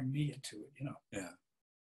it, or drawing me into it, you know. Yeah.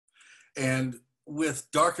 And with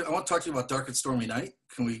I want to talk to you about Dark and Stormy Night.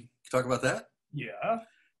 Can we talk about that? Yeah.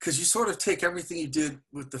 Because you sort of take everything you did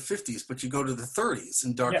with the 50s, but you go to the 30s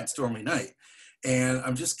in Dark and Stormy Night. And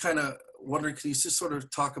I'm just kind of wondering, can you just sort of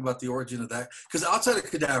talk about the origin of that? Because outside of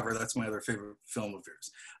Cadavra, that's my other favorite film of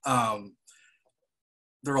yours.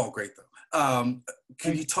 They're all great though.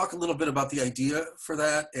 Can you talk a little bit about the idea for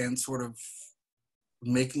that and sort of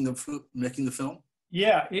making the film?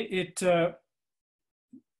 Yeah, it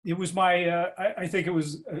was my, I think it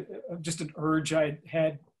was just an urge I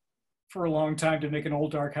had for a long time to make an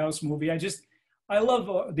old dark house movie. I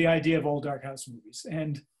love the idea of old dark house movies,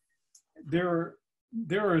 and there are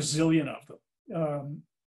a zillion of them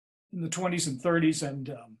in the 20s and 30s,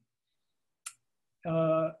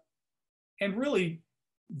 and really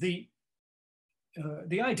the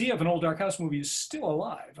idea of an old dark house movie is still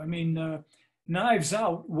alive. I mean, Knives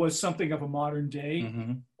Out was something of a modern day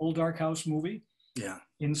old dark house movie. Yeah.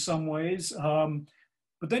 In some ways.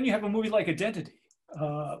 But then you have a movie like Identity,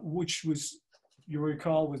 which was, you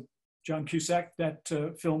recall with John Cusack, that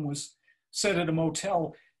film was set at a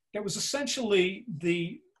motel. That was essentially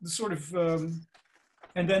the sort of,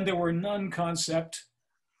 and then there were Nun concept,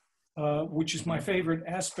 which is my favorite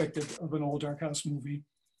aspect of an old dark house movie,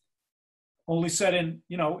 only set in,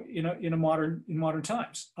 in modern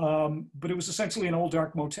times. But it was essentially an old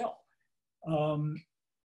dark motel.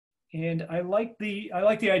 And I like the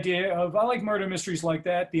idea of, I like murder mysteries like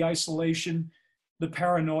that, the isolation, the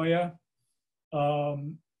paranoia,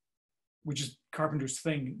 which is Carpenter's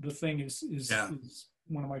Thing. The Thing is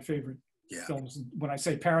one of my favorite films. When I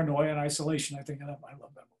say paranoia and isolation, I think I love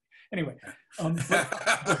that movie. Anyway,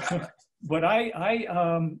 but I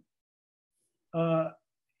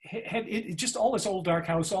had it just, all this old dark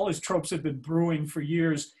house, all his tropes had been brewing for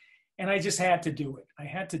years, and I just had to do it. I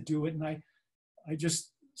had to do it, and I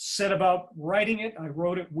just set about writing it. I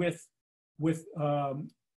wrote it with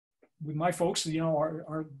my folks,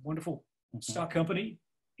 our wonderful stock company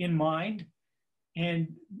in mind,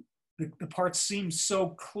 and the parts seemed so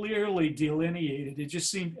clearly delineated. It just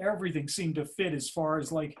seemed, everything seemed to fit as far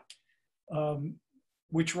as like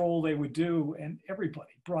which role they would do, and everybody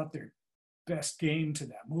brought their best game to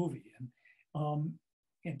that movie. And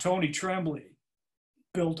Tony Tremblay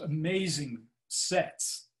built amazing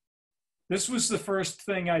sets. This was the first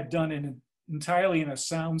thing I'd done entirely in a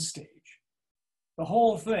soundstage. The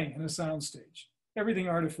whole thing in a soundstage. Everything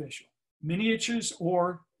artificial. Miniatures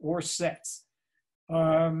or sets.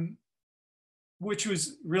 Which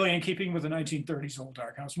was really in keeping with the 1930s old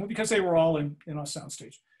dark house movie, because they were all in a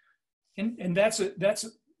soundstage. And that's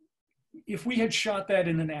if we had shot that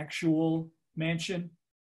in an actual mansion,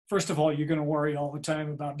 first of all, you're going to worry all the time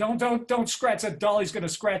about, don't scratch that. Dolly's going to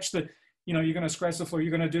scratch the, you're going to scratch the floor.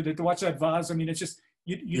 You're going to do watch that vase. I mean, it's just,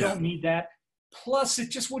 you don't need that. Plus, it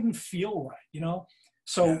just wouldn't feel right,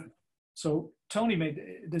 So Tony made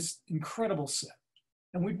this incredible set.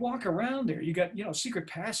 And we'd walk around there. You got, secret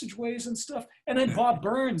passageways and stuff. And then Bob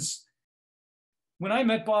Burns, when I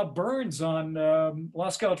met Bob Burns on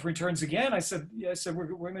Lost Scout Returns Again, I said, we're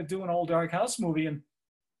going to do an old dark house movie. And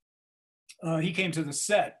he came to the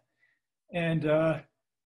set and of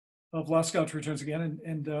Lost Scout Returns Again.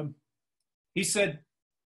 And he said,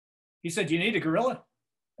 you need a gorilla?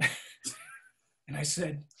 And I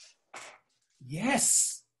said,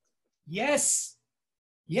 yes.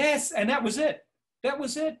 And that was it.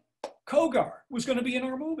 Kogar was going to be in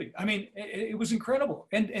our movie. I mean, it was incredible.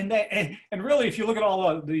 And really, if you look at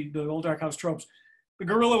all the old dark house tropes, the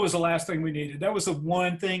gorilla was the last thing we needed. That was the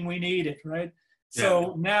one thing we needed, right? Yeah.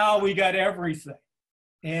 So now we got everything.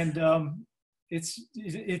 And it's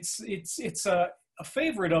a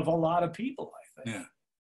favorite of a lot of people, I think. Yeah.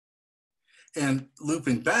 And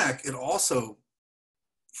looping back, it also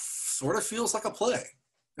sort of feels like a play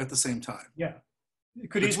at the same time. Yeah. It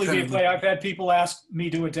could easily be a play. I've had people ask me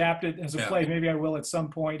to adapt it as a play. Maybe I will at some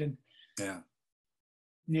point. And it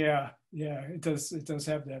does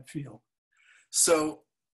have that feel. So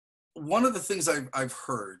one of the things I've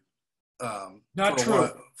heard not true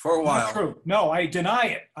for a while. Not true. No, I deny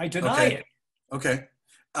it. it. Okay.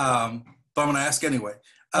 But I'm going to ask anyway.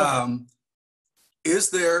 Okay.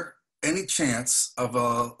 Is there any chance of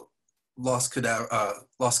a Lost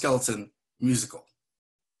Skeleton musical?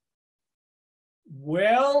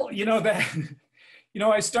 Well,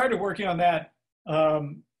 I started working on that.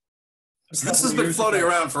 This has been floating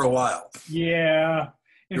around for a while. Yeah.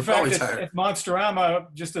 You're fact, at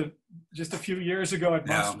Monsterama, just a few years ago at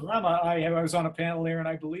Monsterama, I was on a panel there, and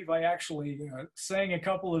I believe I actually sang a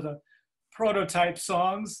couple of the prototype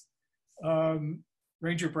songs.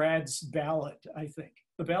 Ranger Brad's ballad, I think.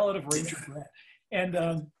 The Ballad of Ranger Brad. And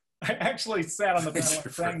I actually sat on the panel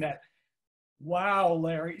and sang that. Wow,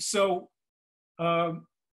 Larry. So,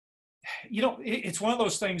 it's one of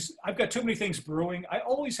those things. I've got too many things brewing. I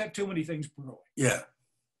always have too many things brewing. Yeah.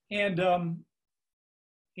 And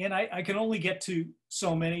I can only get to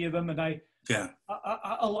so many of them. And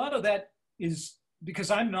a lot of that is because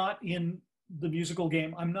I'm not in the musical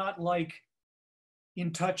game. I'm not like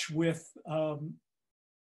in touch with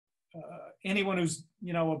anyone who's,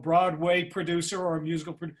 you know, a Broadway producer or a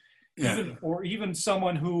musical producer, or even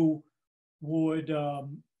someone who would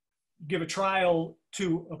give a trial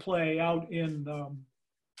to a play out in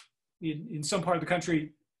some part of the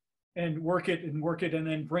country and work it and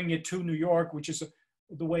then bring it to New York, which is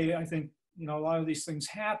the way I think, you know, a lot of these things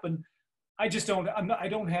happen. I just don't, I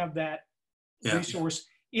don't have that resource.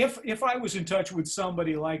 If I was in touch with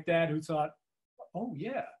somebody like that who thought, oh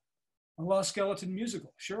yeah, a Lost Skeleton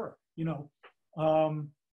musical, sure, you know.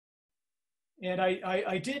 And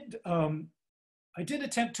I did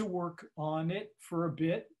attempt to work on it for a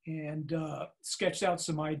bit and sketched out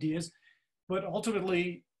some ideas, but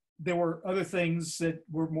ultimately there were other things that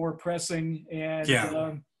were more pressing and,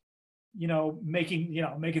 you know,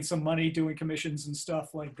 making some money doing commissions and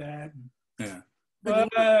stuff like that. Yeah. But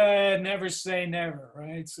never say never,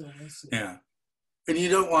 right? So yeah. And you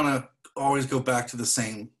don't want to always go back to the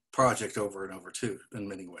same project over and over too, in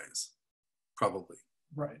many ways, probably.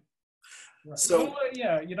 Right. So well,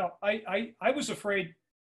 yeah, you know, I was afraid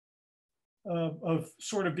of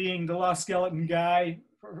sort of being the Lost Skeleton guy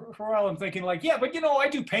for a while. I'm thinking like, yeah, but you know, I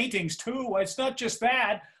do paintings too. It's not just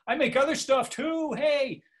that. I make other stuff too.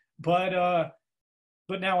 Hey, but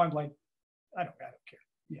now I'm like, I don't care.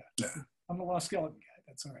 Yeah. I'm the Lost Skeleton guy.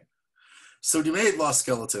 That's all right. So you made Lost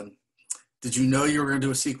Skeleton. Did you know you were going to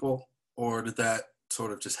do a sequel, or did that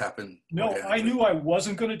sort of just happen? No, I knew I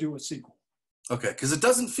wasn't going to do a sequel. Okay, because it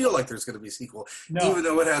doesn't feel like there's going to be a sequel, even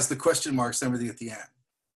though it has the question marks and everything at the end.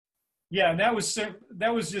 Yeah, and that was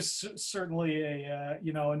just certainly a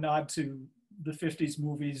you know, a nod to the '50s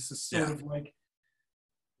movies, sort of like,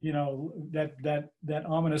 you know, that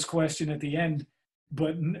ominous question at the end.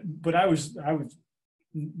 But I was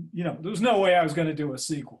you know, there was no way I was going to do a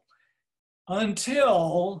sequel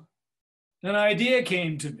until an idea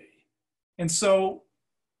came to me, and so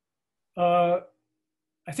I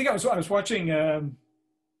think I was watching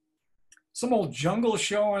some old jungle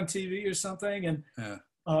show on TV or something, and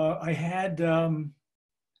I had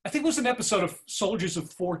I think it was an episode of Soldiers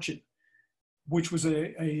of Fortune, which was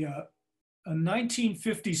a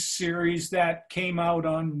 1950s series that came out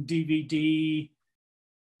on DVD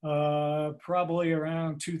probably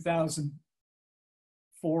around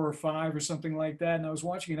 2004 or 5 or something like that. And I was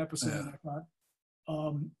watching an episode and I thought,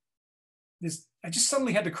 I just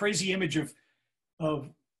suddenly had the crazy image of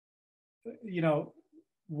you know,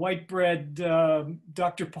 white bread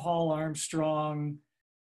Dr. Paul Armstrong,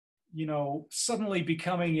 you know, suddenly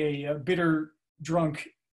becoming a bitter drunk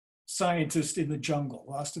scientist in the jungle,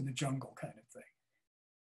 lost in the jungle kind of thing.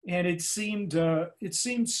 And it seemed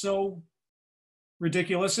so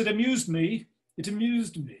ridiculous. It amused me.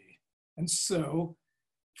 And so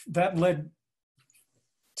that led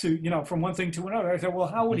to, you know, from one thing to another. I thought, well,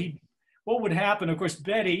 what would happen? Of course,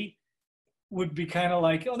 Betty would be kind of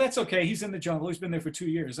like, oh, that's okay. He's in the jungle. He's been there for 2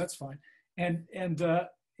 years. That's fine. And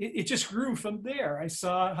it just grew from there. I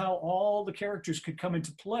saw how all the characters could come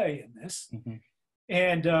into play in this. Mm-hmm.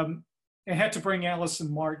 And I had to bring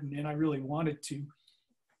Allison Martin in. I really wanted to.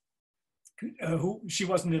 Who she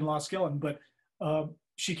wasn't in Lost Skeleton, but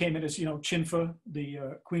she came in as, you know, Chinfa, the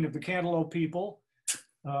Queen of the Cantaloupe People.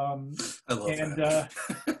 I love that.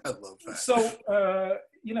 I love that. So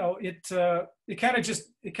you know, it kind of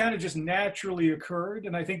just naturally occurred,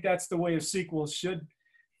 and I think that's the way a sequel should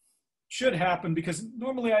happen, because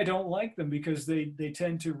normally I don't like them because they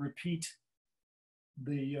tend to repeat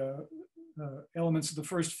the elements of the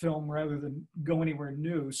first film rather than go anywhere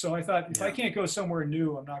new. So I thought, if I can't go somewhere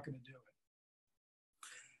new, I'm not going to do it.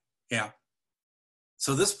 Yeah.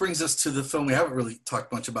 So this brings us to the film we haven't really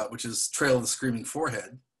talked much about, which is Trail of the Screaming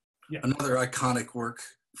Forehead. Yeah. Another iconic work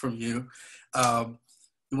from you.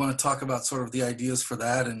 You want to talk about sort of the ideas for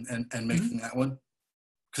that and making that one?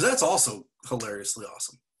 Because that's also hilariously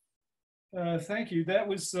awesome. Thank you. That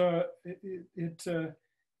was, you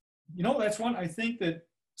know, that's one I think that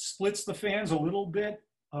splits the fans a little bit.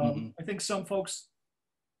 I think some folks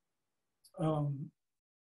who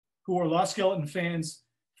are Lost Skeleton fans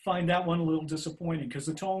find that one a little disappointing because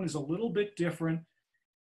the tone is a little bit different.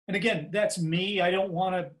 And again, that's me. I don't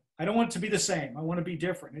want it to be the same. I want to be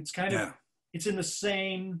different. It's kind of, it's in the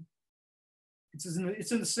same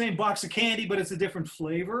box of candy, but it's a different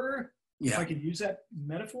flavor. Yeah. If I can use that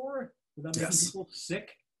metaphor without making people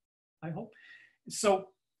sick, I hope. So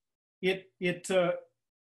it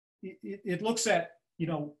looks at, you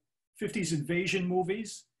know, 50s invasion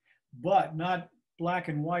movies, but not black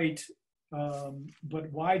and white, but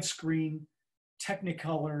widescreen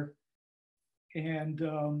Technicolor, and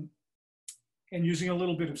using a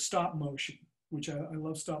little bit of stop motion, which I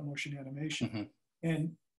love stop motion animation. Mm-hmm.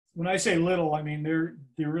 And when I say little, I mean there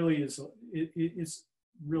really is it's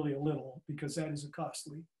really a little, because that is a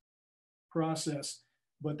costly process.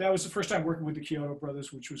 But that was the first time working with the Kyoto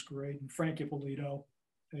brothers, which was great, and Frank Ippolito.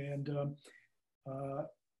 And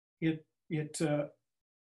it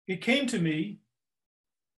came to me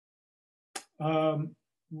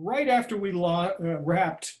right after we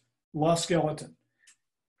wrapped Lost Skeleton,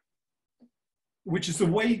 which is the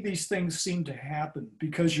way these things seem to happen,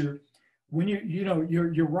 because you're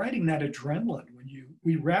writing that adrenaline.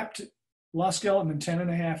 We wrapped Lost Skeleton in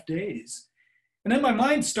 10.5 days, and then my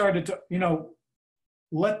mind started to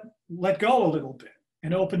let go a little bit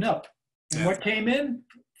and open up. And what came in?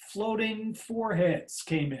 Floating foreheads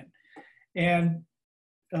came in, and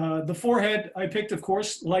the forehead I picked, of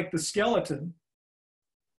course, like the skeleton,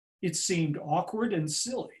 it seemed awkward and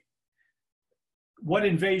silly. What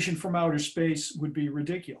invasion from outer space would be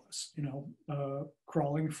ridiculous?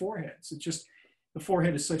 Crawling foreheads. It's just, the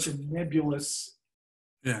forehead is such a nebulous,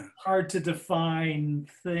 hard to define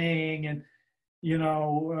thing. And,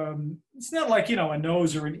 it's not like, a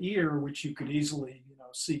nose or an ear, which you could easily,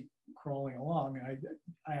 see crawling along.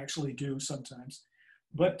 I actually do sometimes.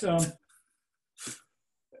 But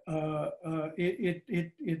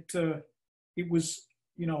it was,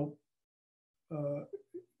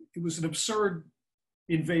 it was an absurd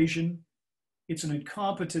invasion. It's an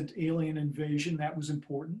incompetent alien invasion. That was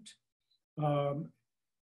important.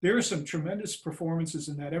 There are some tremendous performances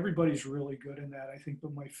in that. Everybody's really good in that, I think,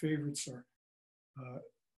 but my favorites are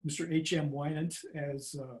Mr. H.M. Wynant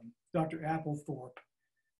as Dr. Applethorpe.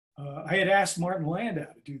 I had asked Martin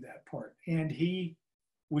Landau to do that part, and he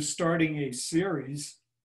was starting a series,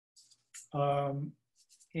 and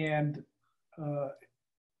then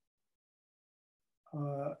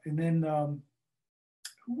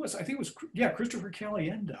who was, I think it was, Christopher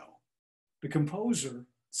Caliendo, the composer,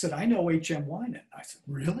 said, "I know H.M. Wynant." I said,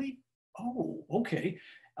 "Really? Oh, okay."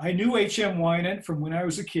 I knew H.M. Wynant from when I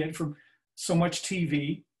was a kid, from so much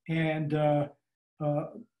TV, and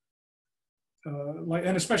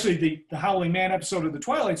and especially the Howling Man episode of The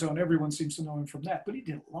Twilight Zone. Everyone seems to know him from that, but he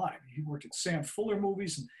did a lot. He worked at Sam Fuller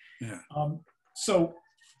movies, and so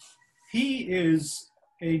he is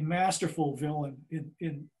a masterful villain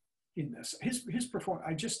in this. His performance,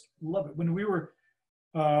 I just love it. When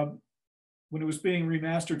it was being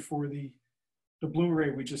remastered for the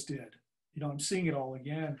Blu-ray we just did, I'm seeing it all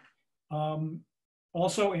again.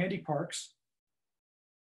 Also Andy Parks,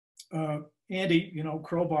 Andy,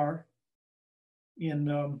 Crowbar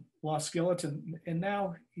in Lost Skeleton, and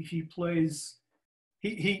now he plays,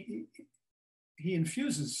 he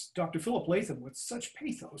infuses Dr. Philip Latham with such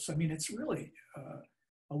pathos. I mean, it's really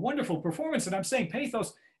a wonderful performance, and I'm saying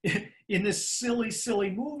pathos in this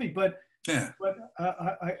silly movie, but I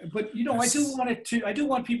do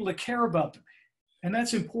want people to care about them, and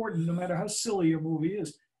that's important no matter how silly your movie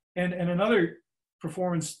is. And another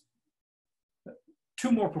performance,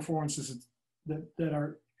 two more performances that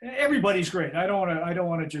are, everybody's great. I don't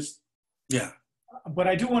want to just, but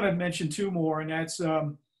I do want to mention two more, and that's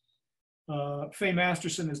Faye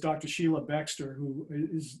Masterson as Dr. Sheila Baxter, who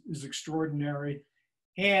is extraordinary,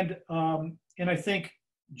 and I think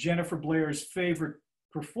Jennifer Blair's favorite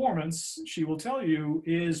performance, she will tell you,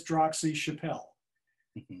 is Droxy Chappelle,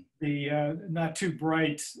 the not too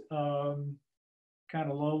bright, kind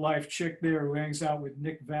of low life chick there who hangs out with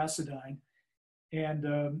Nick Vassadine,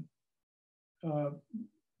 and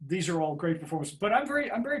these are all great performances. But I'm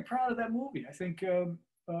very proud of that movie. I think I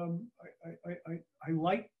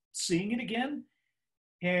like seeing it again,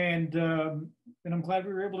 and I'm glad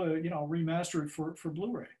we were able to remaster it for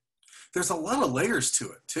Blu-ray. There's a lot of layers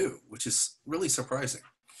to it too, which is really surprising.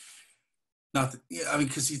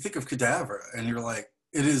 Because you think of Cadavra and you're like,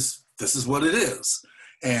 this is what it is,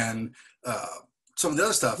 and some of the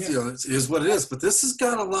other stuff, it is what it is. But this has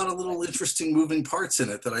got a lot of little interesting moving parts in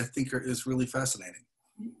it that I think is really fascinating.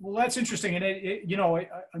 Well, that's interesting, and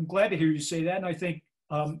I'm glad to hear you say that. And I think,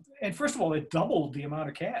 and first of all, it doubled the amount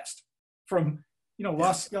of cast from,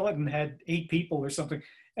 Lost Skeleton had 8 people or something,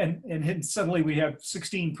 and suddenly we have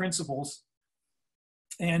 16 principals,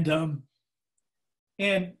 and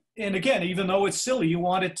again, even though it's silly, you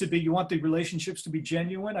want the relationships to be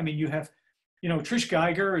genuine. I mean, you have, Trish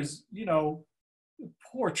Geiger is,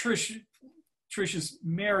 poor Trish's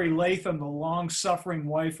Mary Latham, the long-suffering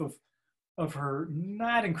wife of her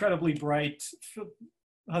not incredibly bright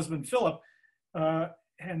husband Philip, and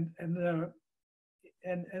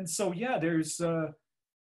so there's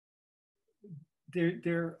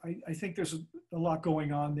I think there's a lot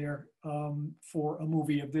going on there for a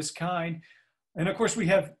movie of this kind. And of course, we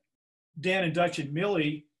have Dan and Dutch and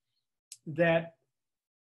Millie that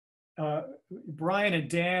Brian and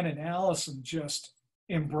Dan and Allison just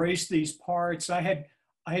embraced these parts. I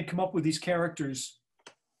had come up with these characters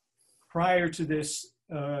prior to this,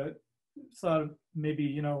 thought of maybe,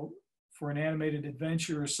 you know, for an animated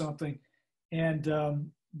adventure or something.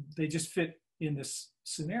 And they just fit in this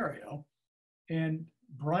scenario. And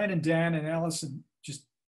Brian and Dan and Allison just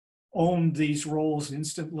owned these roles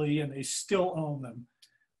instantly, and they still own them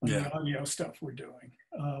on the audio stuff we're doing.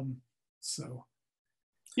 So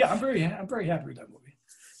yeah, I'm very happy with that movie.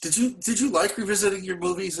 Did you like revisiting your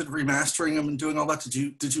movies and remastering them and doing all that?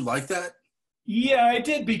 Did you like that? Yeah, I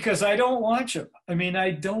did, because I don't watch them. I mean,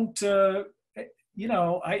 I don't, you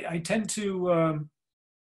know, I tend to,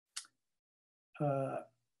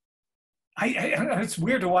 it's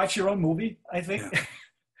weird to watch your own movie, I think. Yeah.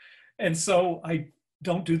 And so I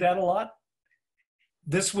don't do that a lot.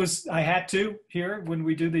 I had to here when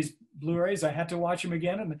we do these Blu-rays, I had to watch them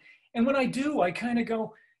again. And when I do, I kind of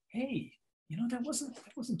go, hey, you know, that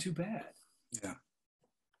wasn't too bad. Yeah.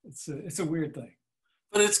 It's a weird thing.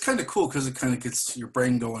 But it's kind of cool because it kind of gets your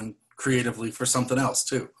brain going creatively for something else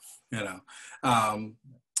too, you know.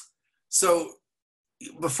 So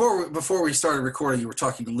before we started recording, you were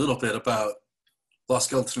talking a little bit about Lost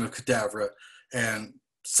Skeleton of Cadavra, and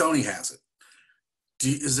Sony has it.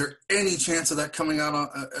 Is there any chance of that coming out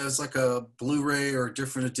as like a Blu-ray or a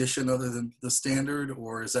different edition other than the standard,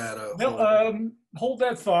 or is that a hold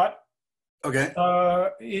that thought? Okay.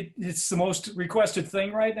 It's the most requested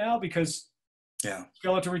thing right now because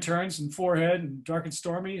Skeleton Returns and Forehead and Dark and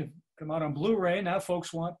Stormy have come out on Blu-ray. Now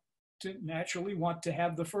folks naturally want to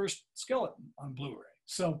have the first Skeleton on Blu-ray.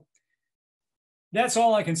 So that's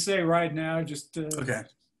all I can say right now. Just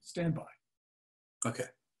stand by. Okay.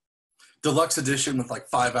 Deluxe edition with like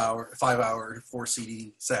 5 hour 4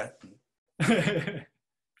 CD set.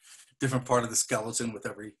 Different part of the skeleton with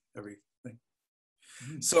everything.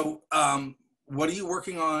 So what are you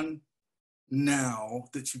working on now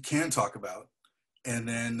that you can talk about? And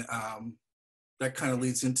then that kind of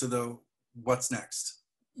leads into what's next.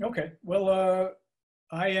 Okay. Well,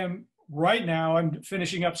 I'm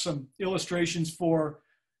finishing up some illustrations for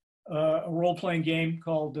a role-playing game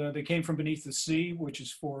called They Came From Beneath the Sea, which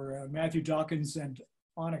is for Matthew Dawkins and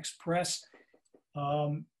Onyx Press.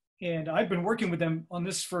 And I've been working with them on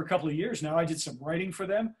this for a couple of years now. I did some writing for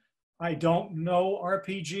them. I don't know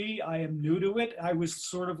RPG. I am new to it. I was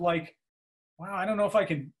sort of like, wow, I don't know if I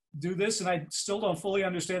can do this. And I still don't fully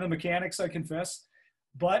understand the mechanics, I confess.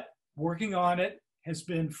 But working on it has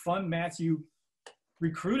been fun. Matthew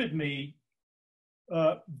recruited me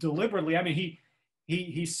deliberately. I mean,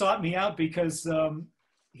 he sought me out because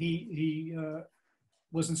he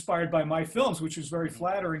was inspired by my films, which was very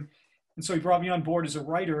flattering. And so he brought me on board as a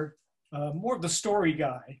writer, more of the story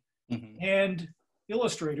guy and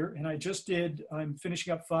illustrator. And I'm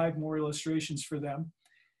finishing up 5 more illustrations for them.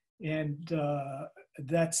 And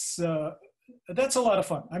that's a lot of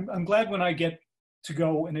fun. I'm glad when I get to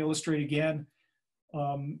go and illustrate again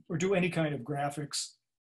or do any kind of graphics.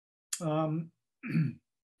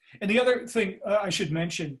 And the other thing I should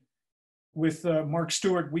mention with Mark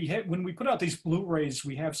Stewart, when we put out these Blu-rays,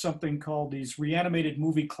 we have something called these reanimated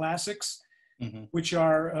movie classics, which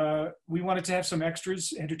are, we wanted to have some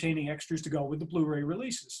entertaining extras to go with the Blu-ray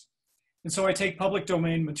releases. And so I take public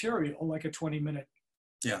domain material, like a 20-minute,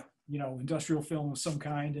 industrial film of some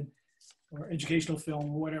kind, or educational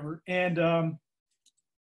film or whatever, and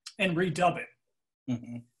redub it,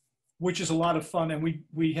 which is a lot of fun. And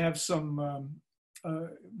we have some,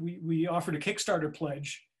 we offered a Kickstarter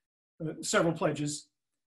pledge, several pledges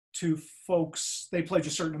to folks. They pledge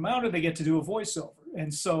a certain amount, or they get to do a voiceover.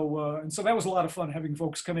 And so that was a lot of fun, having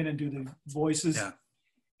folks come in and do the voices. Yeah.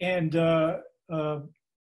 And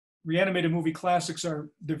reanimated movie classics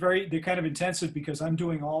they're kind of intensive because I'm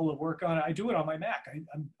doing all the work on it. I do it on my Mac.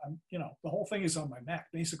 I'm the whole thing is on my Mac.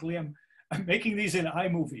 Basically, I'm making these in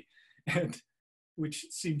iMovie, which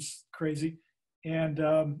seems crazy, and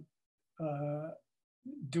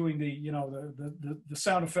doing the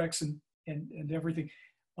sound effects and everything,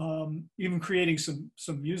 even creating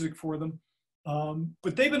some music for them.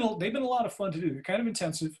 But they've been a lot of fun to do. They're kind of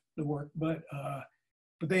intensive, the work, but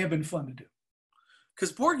they have been fun to do.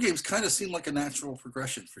 Because board games kind of seem like a natural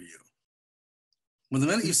progression for you. When the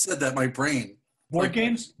minute you said that, my brain. Board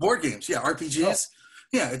games, yeah, RPGs. Oh.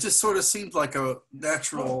 Yeah, it just sort of seemed like a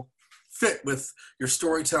natural fit with your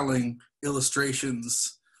storytelling,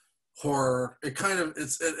 illustrations, horror. I can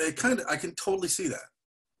totally see that.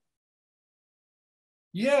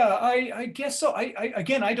 Yeah, I guess so.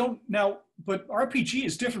 Again, I don't now, but RPG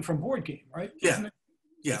is different from board game, right? Yeah, Isn't it?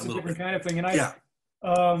 yeah, a It's a little different bit. kind of thing. Yeah,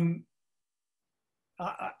 Um,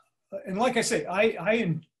 I, and like I say,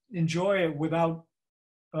 enjoy it without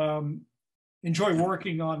um, enjoy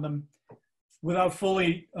working on them without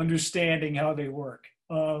fully understanding how they work,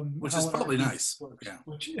 which is how an probably RPG nice. works. Yeah.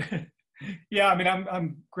 Which, yeah, I mean,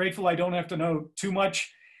 I'm grateful I don't have to know too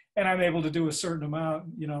much, and I'm able to do a certain amount,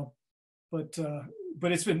 you know. But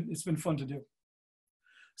it's been fun to do.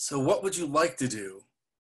 So what would you like to do,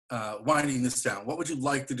 winding this down, what would you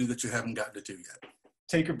like to do that you haven't gotten to do yet?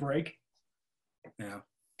 Take a break Yeah.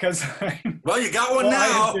 because Well, you got one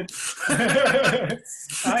well, now.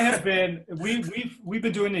 I have been. We've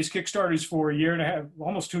been doing these Kickstarters for a year and a half,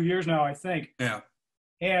 almost 2 years now, I think. Yeah.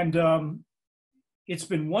 And it's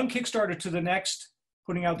been one Kickstarter to the next,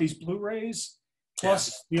 putting out these Blu-rays,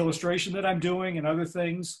 plus the illustration that I'm doing and other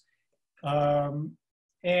things.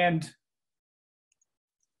 And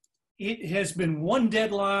it has been one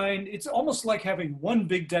deadline. It's almost like having one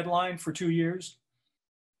big deadline for 2 years.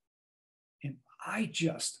 And I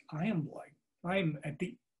am at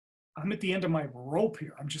the end of my rope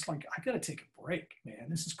here. I'm just like, I got to take a break, man.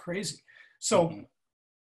 This is crazy. So,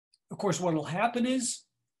 of course, what will happen is,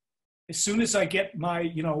 as soon as I get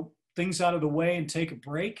my, things out of the way and take a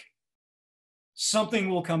break, something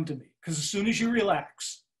will come to me. Because as soon as you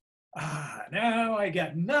relax, now I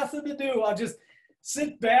got nothing to do. I'll just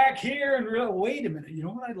sit back here and wait a minute. You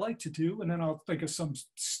know what I'd like to do? And then I'll think of some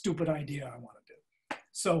stupid idea I want to do.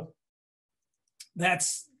 So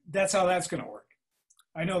that's how that's going to work.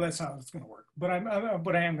 I know that's how it's going to work. But I am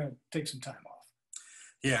going to take some time off.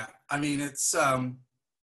 Yeah, I mean, it's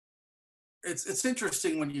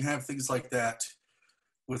interesting when you have things like that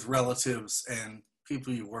with relatives and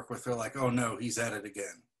people you work with. They're like, oh no, he's at it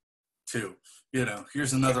again too.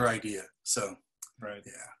 Here's another idea. So right.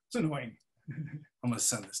 Yeah, it's annoying. I'm going to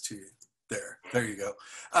send this to you. There you go.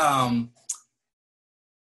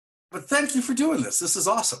 But thank you for doing this. This is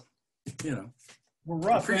awesome. Well,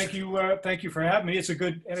 Russ, thank you for having me. It's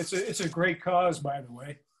a great cause, by the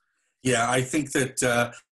way. Yeah, I think that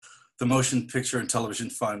the Motion Picture and Television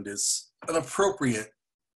Fund is an appropriate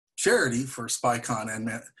charity for SpyCon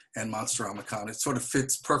and Monsterama Con. It sort of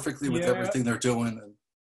fits perfectly with everything they're doing.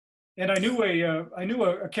 And I knew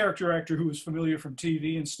a character actor who was familiar from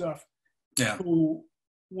TV and stuff. Yeah. Who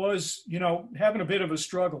was, having a bit of a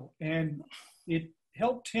struggle, and it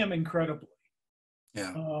helped him incredibly.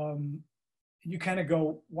 Yeah. You kind of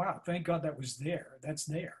go, wow, thank God that was there. That's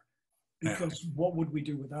there. Because what would we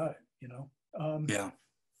do without it,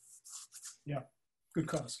 Yeah. Good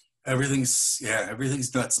cause. Everything's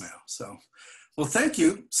nuts now. So, well, thank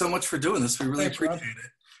you so much for doing this. We really appreciate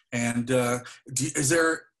it. And is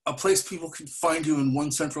there a place people can find you in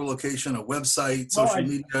one central location, a website, social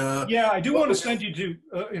media? Yeah, I do want to send you to,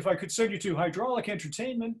 if I could send you to Hydraulic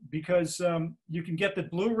Entertainment, because you can get the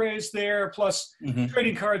Blu-rays there, plus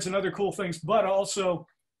trading cards and other cool things, but also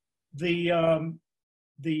the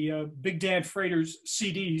Big Dan Freighter's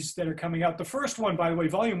CDs that are coming out. The first one, by the way,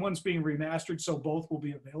 Volume 1's being remastered, so both will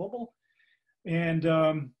be available. And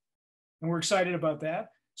we're excited about that.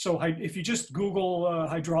 So if you just Google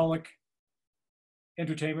Hydraulic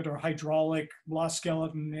Entertainment or Hydraulic Lost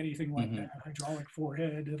Skeleton, anything like that, Hydraulic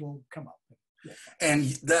Forehead, it'll come up. And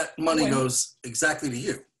that money goes exactly to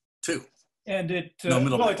you, too. And it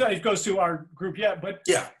goes to our group, but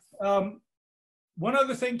yeah. One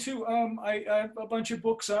other thing too, I have a bunch of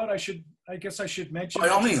books out. I guess I should mention. By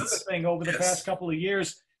all means. Another thing over the past couple of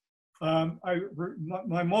years,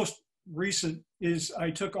 my most recent is I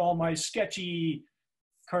took all my sketchy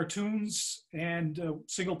cartoons and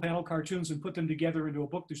single panel cartoons and put them together into a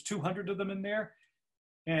book. There's 200 of them in there,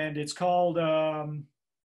 and it's called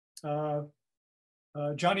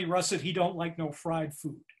Johnny Russet, He Don't Like No Fried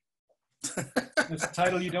Food. That's a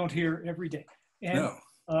title you don't hear every day. And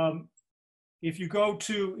if you Google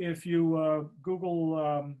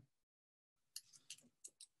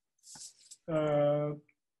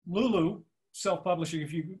Lulu self-publishing,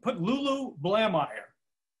 if you put Lulu BLAMIRE,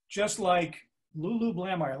 just like Lulu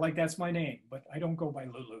BLAMIRE, like that's my name, but I don't go by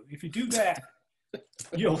Lulu. If you do that,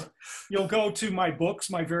 you'll go to my books,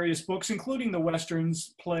 my various books, including the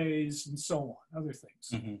Westerns, plays, and so on, other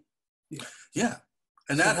things. Yeah.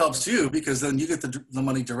 And that helps you, because then you get the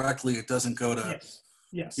money directly. It doesn't go to,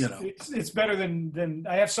 yes. It's better than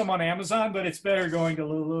I have some on Amazon, but it's better going to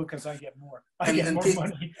Lulu because I get more. I get more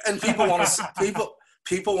money. And people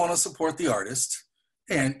want to support the artist,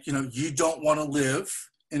 and you don't want to live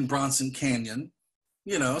in Bronson Canyon,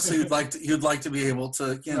 so you'd like to be able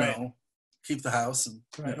to keep the house and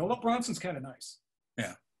Although Bronson's kind of nice.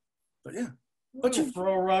 Yeah, but yeah. But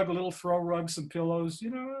a little throw rug, some pillows. You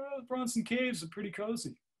know, Bronson Caves are pretty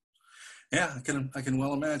cozy. Yeah, I can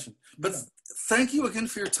well imagine. But Yeah. thank you again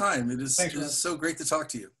for your time. It is Thanks, so great to talk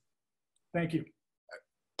to you. Thank you.